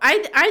don't know.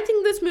 I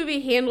think this movie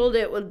handled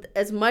it with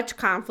as much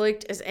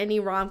conflict as any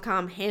rom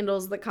com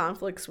handles the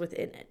conflicts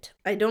within it.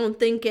 I don't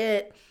think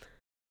it.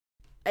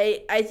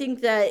 I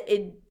think that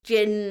it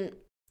didn't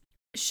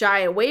shy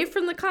away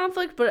from the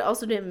conflict, but it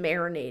also didn't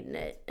marinate in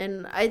it,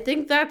 and I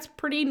think that's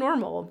pretty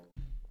normal.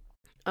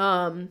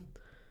 Um,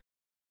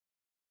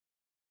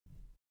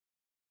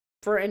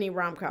 for any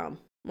rom com,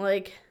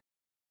 like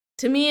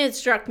to me, it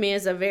struck me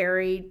as a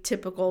very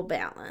typical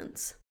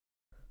balance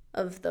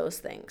of those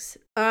things.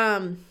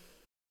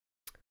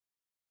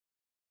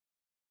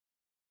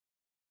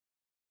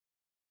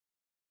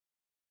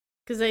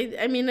 Because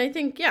I mean, I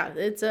think yeah,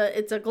 it's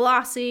a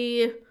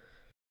glossy.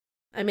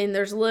 I mean,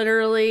 there's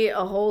literally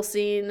a whole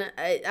scene.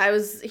 I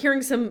was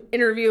hearing some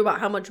interview about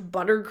how much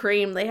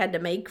buttercream they had to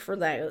make for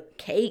that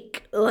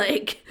cake.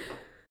 Like,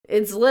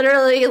 it's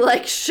literally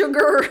like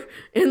sugar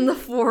in the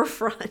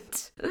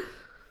forefront.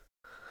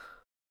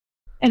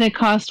 And it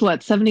cost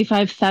what,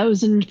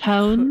 75,000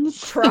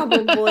 pounds?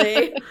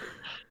 Probably.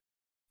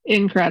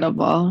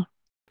 Incredible.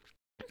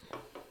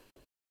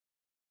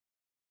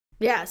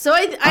 Yeah. So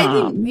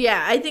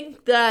I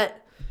think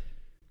that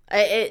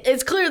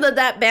it's clear that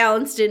that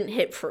balance didn't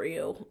hit for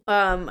you.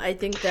 I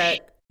think that,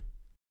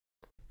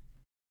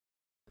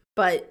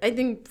 but I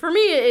think for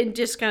me, it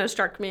just kind of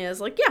struck me as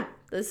like, yeah,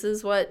 this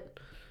is what,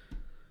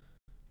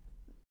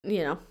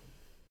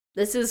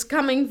 this is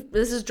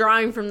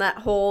drawing from that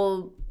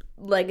whole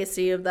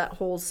legacy of that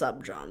whole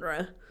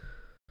subgenre.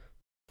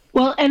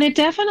 Well, and it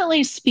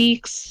definitely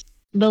speaks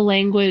the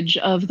language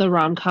of the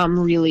rom-com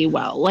really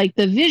well. Like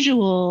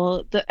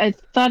I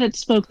thought it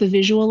spoke the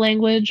visual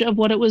language of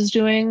what it was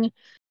doing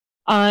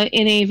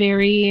in a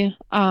very,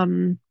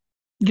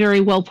 very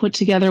well put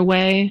together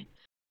way.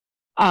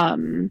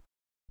 There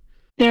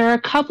are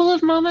a couple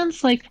of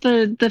moments, like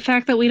the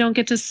fact that we don't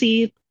get to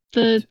see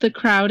the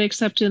crowd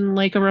except in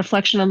like a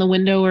reflection on the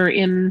window or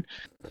in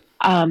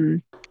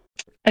um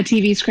a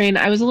TV screen.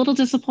 I was a little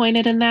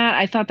disappointed in that.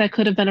 I thought that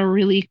could have been a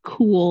really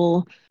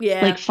cool,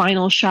 Yeah. like,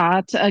 final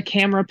shot, a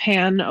camera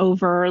pan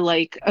over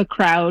like a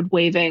crowd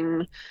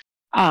waving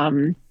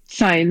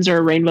signs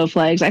or rainbow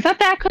flags. I thought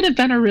that could have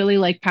been a really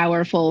like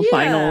powerful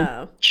final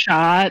Yeah.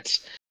 shot.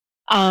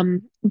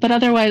 But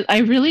otherwise, I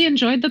really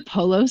enjoyed the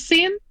polo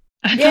scene.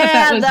 I thought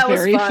Yeah, that was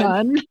very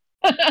fun.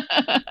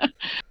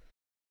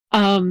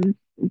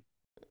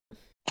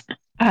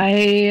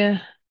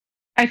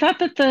 I thought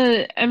that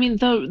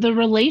the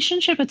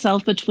relationship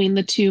itself between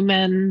the two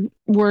men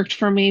worked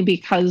for me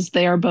because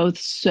they are both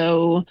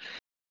so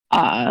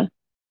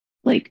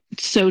like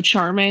so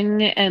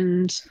charming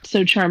and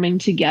so charming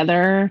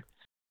together.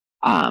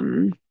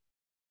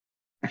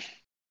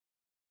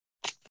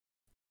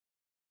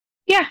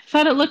 Yeah,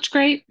 thought it looked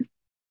great.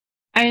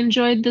 I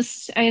enjoyed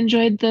this. I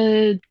enjoyed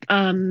the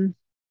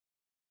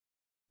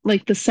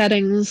like the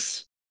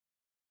settings.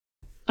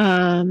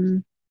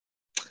 Um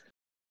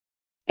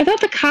I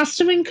thought the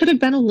costuming could have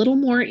been a little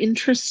more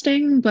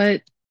interesting,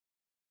 but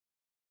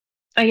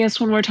I guess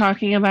when we're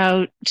talking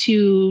about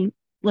two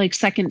like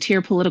second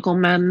tier political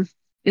men,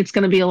 it's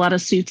going to be a lot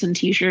of suits and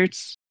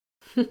t-shirts,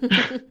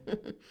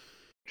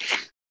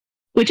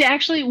 which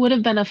actually would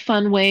have been a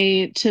fun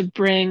way to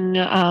bring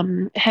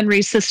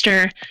Henry's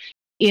sister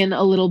in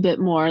a little bit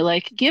more.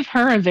 Like give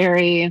her a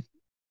very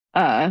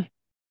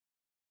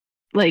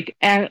like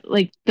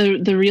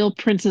the real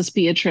Princess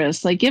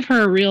Beatrice. Like give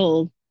her a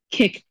real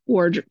kicky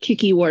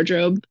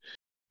wardrobe.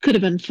 Could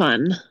have been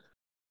fun.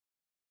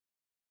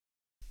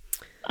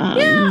 Yeah, I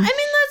mean,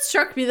 that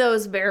struck me though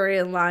as very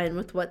in line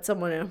with what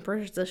someone in a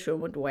position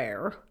would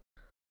wear.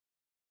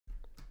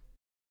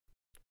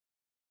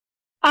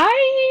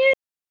 I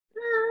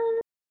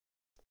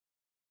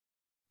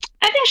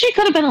think she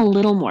could have been a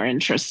little more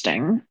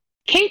interesting.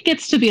 Kate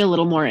gets to be a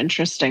little more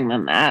interesting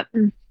than that.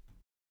 Does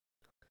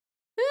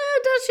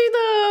she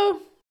though?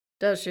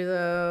 Does she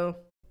though?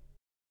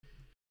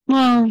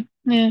 Well,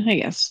 yeah, I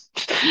guess.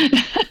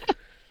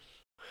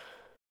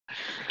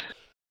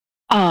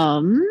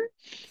 All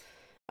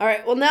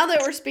right. Well, now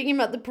that we're speaking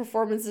about the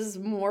performances,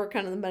 more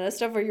kind of the meta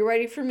stuff, are you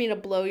ready for me to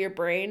blow your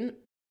brain?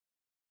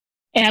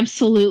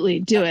 Absolutely,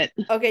 do it.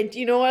 Okay. Do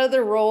you know what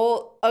other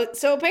role?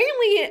 So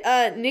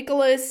apparently,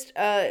 Nicholas.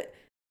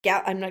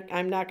 I'm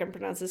not gonna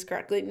pronounce this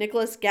correctly.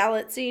 Nicholas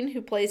Galitzine,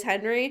 who plays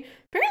Henry,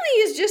 apparently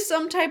he's just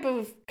some type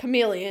of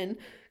chameleon.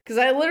 Because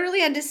I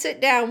literally had to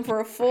sit down for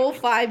a full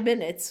 5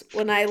 minutes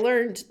when I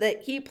learned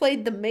that he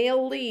played the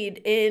male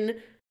lead in,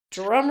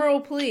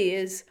 drumroll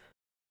please,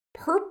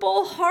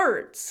 Purple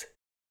Hearts.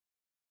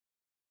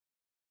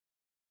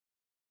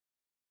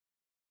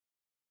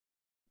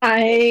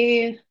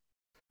 I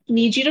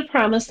need you to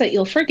promise that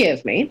you'll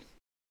forgive me.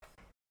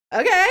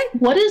 Okay.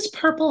 What is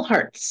Purple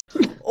Hearts?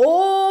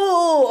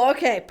 Oh,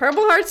 okay.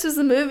 Purple Hearts is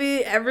the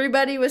movie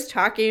everybody was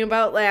talking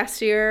about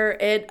last year.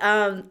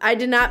 I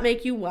did not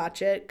make you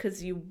watch it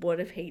because you would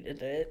have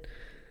hated it.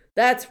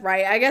 That's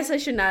right. I guess I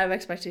should not have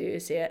expected you to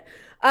see it.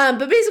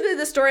 But basically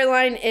the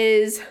storyline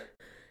is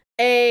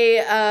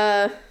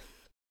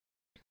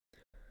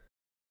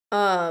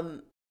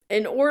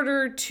in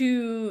order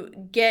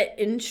to get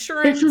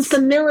insurance. This is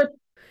the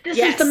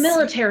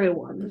military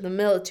one. The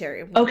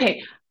military one.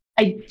 Okay.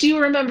 I do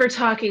remember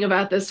talking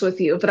about this with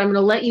you, but I'm going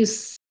to let you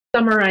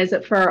summarize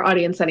it for our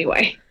audience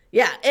anyway.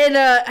 Yeah, and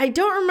I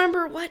don't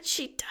remember what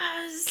she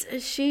does.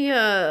 Is she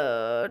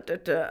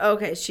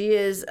okay, she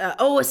is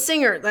a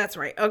singer. That's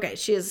right. Okay,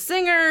 she is a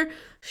singer.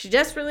 She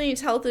desperately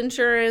needs health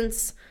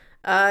insurance.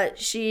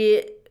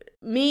 She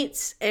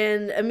meets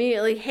and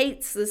immediately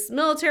hates this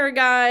military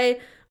guy.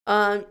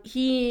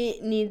 He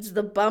needs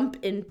the bump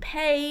in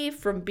pay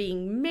from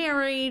being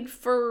married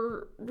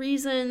for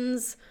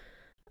reasons.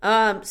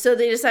 So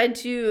they decide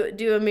to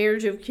do a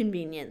marriage of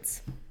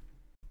convenience.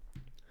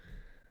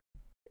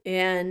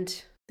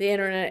 And the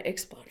internet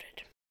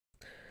exploded.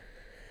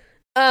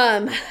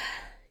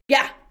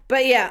 Yeah,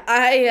 but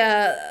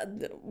yeah,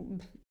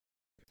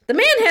 the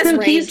man has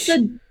range.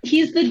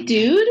 He's the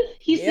dude?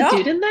 He's the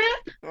dude in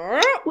that?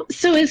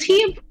 So is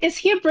he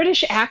a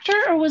British actor,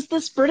 or was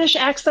this British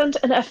accent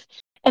an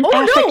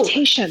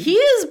affectation? No, he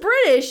is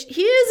British.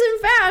 He is, in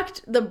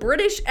fact, the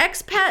British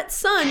expat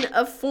son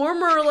of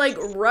former, like,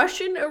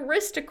 Russian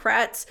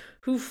aristocrats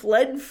who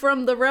fled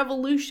from the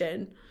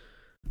revolution.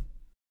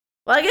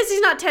 Well, I guess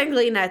he's not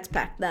technically an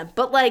expat then,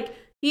 but, like,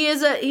 he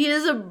is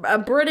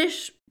a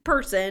British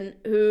person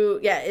who,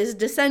 is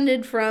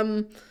descended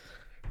from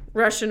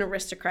Russian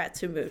aristocrats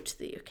who moved to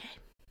the UK,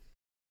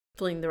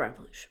 fleeing the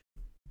revolution.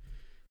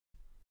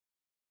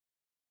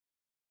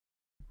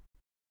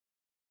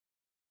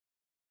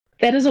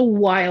 That is a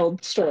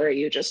wild story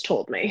you just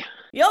told me.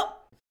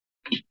 Yup.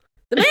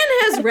 The man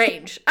has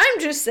range. I'm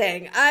just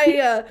saying.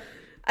 I'll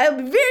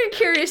be very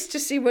curious to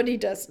see what he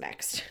does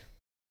next.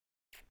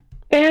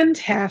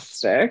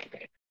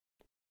 Fantastic.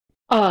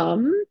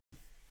 Yeah,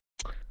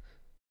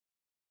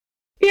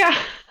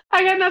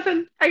 I got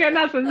nothing.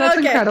 That's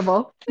okay.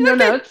 Incredible. No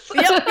notes.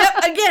 Yep.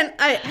 Again,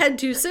 I had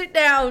to sit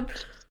down.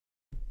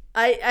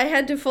 I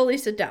had to fully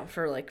sit down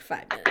for like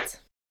 5 minutes.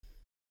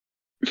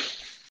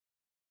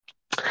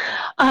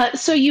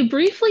 So you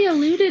briefly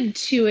alluded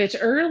to it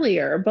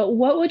earlier, but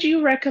what would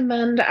you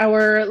recommend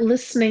our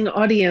listening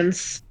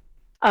audience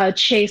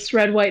chase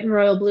Red, White, and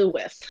Royal Blue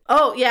with?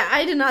 Oh, yeah,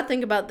 I did not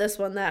think about this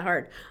one that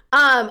hard.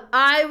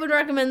 I would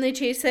recommend they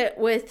chase it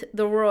with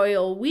the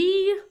Royal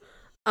We.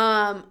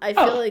 I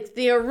feel Oh, like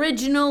the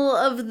original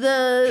of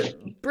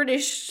the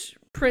British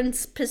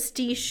Prince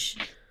pastiche.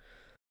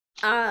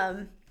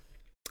 Um,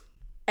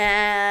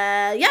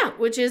 yeah,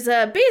 which is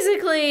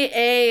basically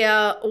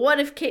a what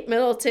if Kate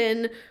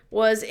Middleton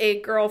was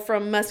a girl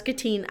from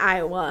Muscatine,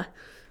 Iowa.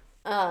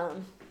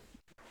 Um,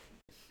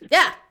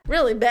 yeah,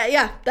 really bad.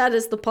 Yeah, that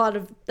is the plot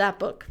of that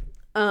book.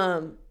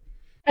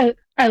 I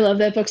love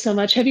that book so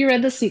much. Have you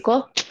read the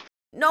sequel?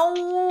 No,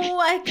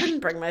 I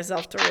couldn't bring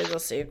myself to read the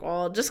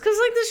sequel just because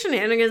like the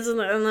shenanigans in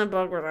the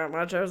book were that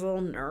much. I was a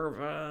little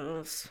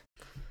nervous.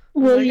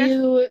 Will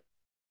you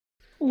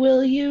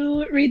will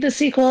you read the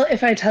sequel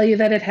if I tell you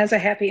that it has a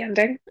happy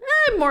ending?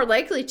 I'm more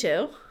likely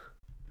to.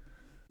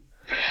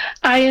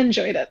 I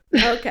enjoyed it.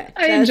 Okay,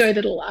 I enjoyed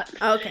it a lot.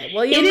 Okay,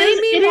 well, you It made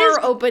is. me It is.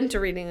 more open to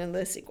reading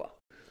the sequel.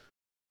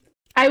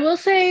 I will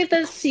say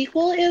the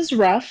sequel is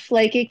rough.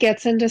 Like it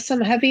gets into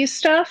some heavy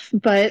stuff,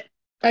 but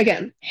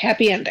again,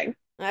 happy ending.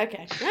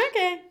 Okay,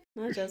 that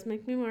does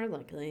make me more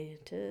likely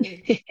to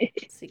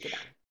seek it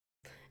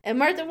out. And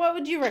Martha, what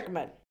would you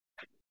recommend?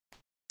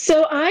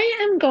 So I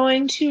am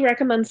going to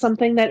recommend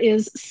something that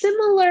is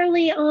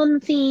similarly on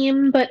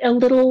theme, but a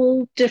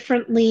little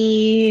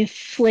differently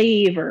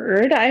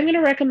flavored. I'm going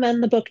to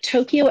recommend the book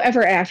Tokyo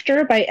Ever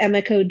After by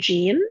Emiko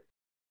Jean.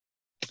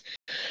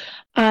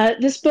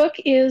 This book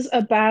is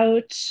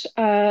about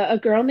a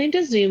girl named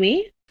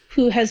Azumi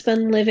who has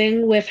been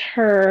living with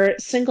her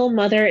single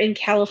mother in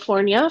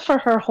California for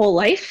her whole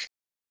life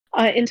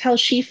until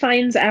she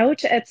finds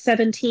out at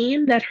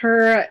 17 that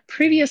her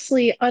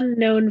previously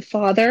unknown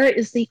father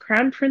is the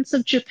Crown Prince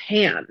of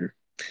Japan.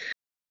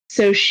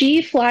 So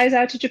she flies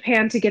out to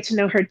Japan to get to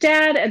know her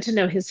dad and to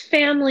know his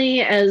family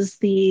as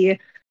the,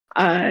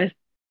 uh,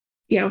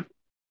 you know,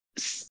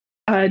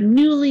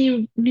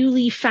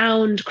 newly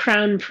found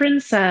crown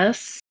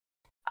princess,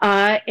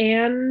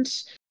 and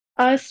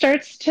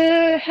starts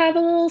to have a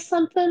little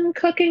something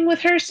cooking with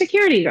her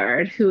security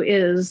guard, who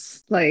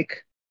is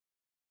like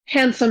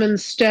handsome and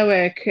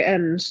stoic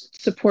and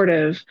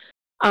supportive.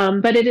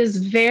 But it is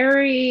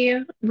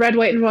very red,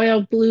 white, and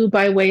royal blue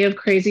by way of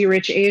Crazy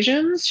Rich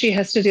Asians. She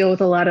has to deal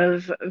with a lot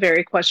of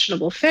very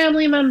questionable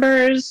family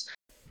members.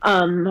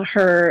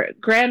 Her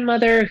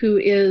grandmother, who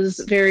is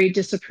very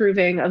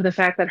disapproving of the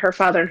fact that her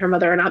father and her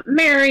mother are not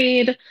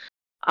married,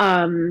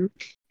 um,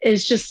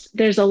 is just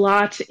there's a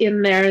lot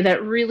in there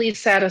that really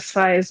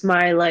satisfies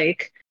my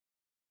like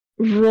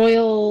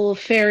royal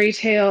fairy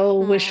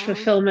tale wish Aww.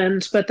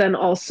 fulfillment, but then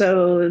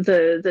also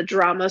the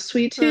drama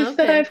sweet tooth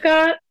that Okay. I've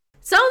got.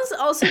 Sounds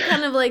also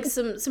kind of like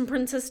some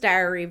Princess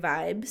Diary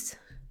vibes.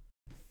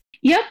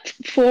 Yep,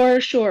 for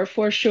sure,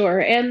 for sure.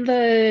 And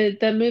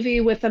the movie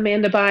with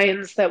Amanda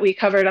Bynes that we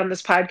covered on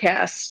this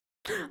podcast,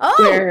 Oh,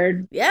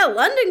 where yeah,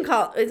 London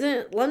Call. Isn't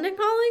it London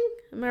Calling?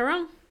 Am I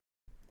wrong?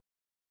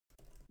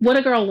 What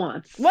a Girl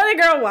Wants. What a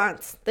Girl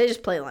Wants. They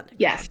just play London Calling.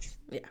 Yes.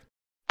 Yeah.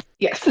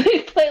 Yes, they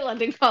play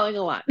London Calling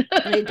a lot.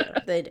 They do.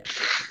 They do.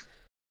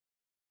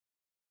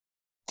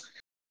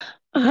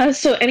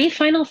 So any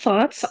final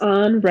thoughts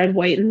on Red,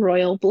 White, and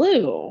Royal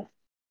Blue?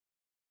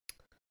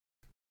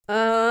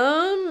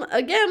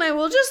 Again, I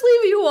will just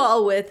leave you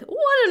all with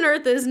what on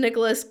earth is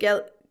Nicholas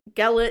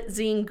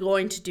Galitzine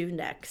going to do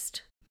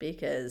next?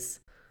 Because,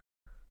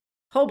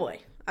 oh boy,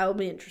 I will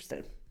be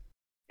interested.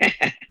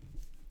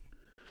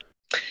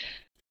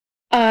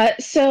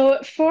 So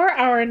for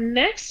our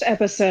next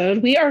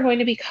episode, we are going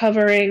to be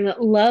covering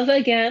Love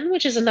Again,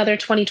 which is another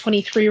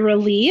 2023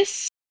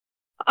 release.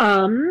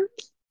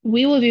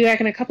 We will be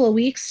back in a couple of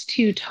weeks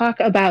to talk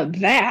about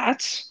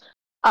that.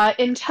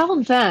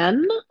 Until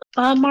then,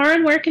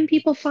 Maren, where can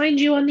people find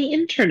you on the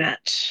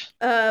internet?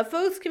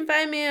 Folks can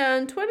find me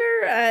on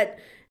Twitter at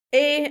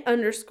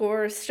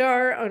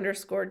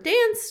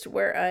 _star_danced,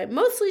 where I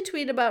mostly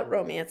tweet about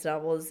romance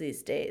novels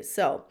these days.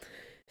 So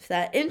if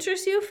that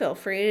interests you, feel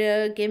free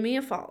to give me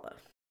a follow.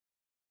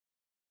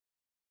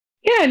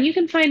 Yeah, and you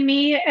can find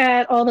me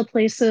at all the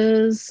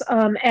places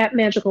at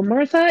Magical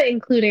Martha,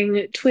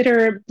 including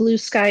Twitter, Blue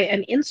Sky,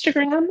 and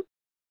Instagram.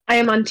 I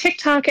am on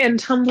TikTok and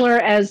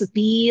Tumblr as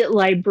The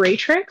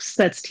Libratrix.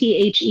 That's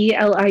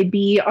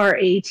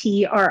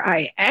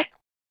TheLibratrix.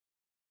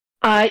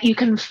 You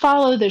can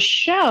follow the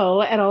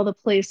show at all the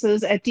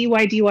places at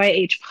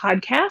DYDYH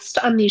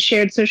Podcast on the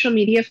shared social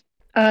media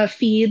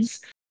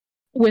feeds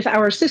with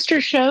our sister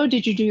show,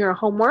 Did You Do Your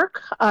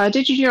Homework?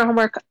 Did You Do Your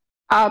Homework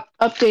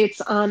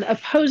updates on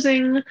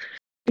opposing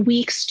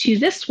weeks to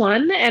this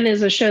one, and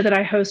is a show that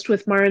I host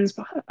with Marin's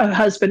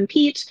husband,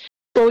 Pete,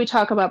 where we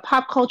talk about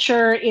pop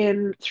culture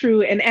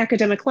through an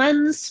academic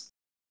lens.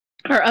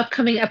 Our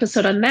upcoming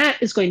episode on that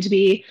is going to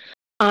be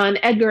on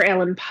Edgar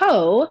Allan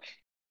Poe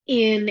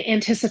in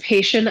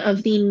anticipation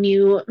of the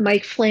new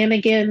Mike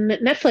Flanagan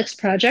Netflix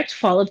project,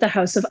 Fall of the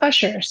House of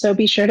Usher. So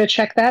be sure to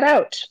check that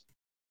out.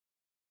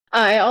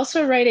 I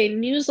also write a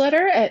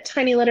newsletter at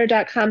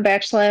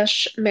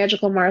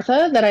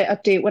tinyletter.com/magicalmartha that I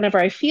update whenever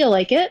I feel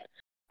like it.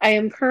 I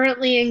am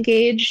currently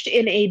engaged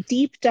in a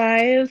deep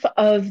dive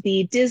of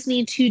the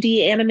Disney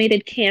 2D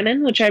animated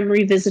canon, which I'm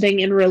revisiting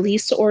in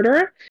release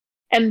order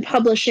and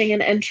publishing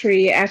an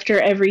entry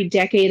after every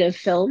decade of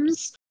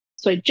films.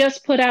 So I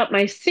just put out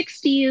my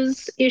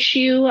 60s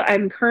issue.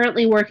 I'm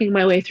currently working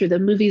my way through the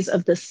movies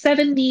of the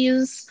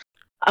 70s.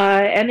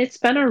 And it's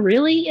been a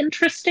really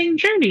interesting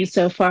journey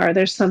so far.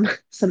 There's some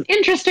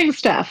interesting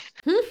stuff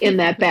in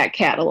that back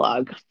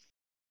catalog.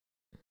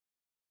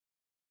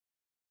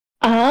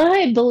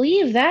 I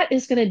believe that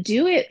is going to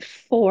do it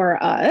for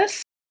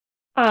us.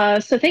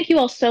 So thank you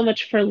all so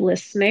much for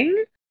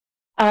listening.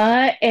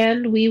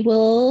 And we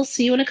will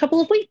see you in a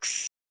couple of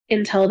weeks.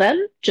 Until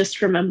then,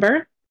 just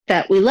remember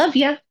that we love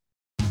you.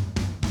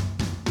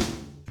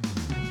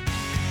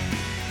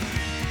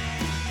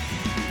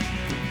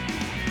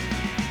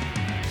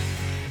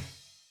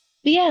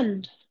 The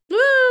end. Woo,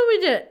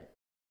 we did it.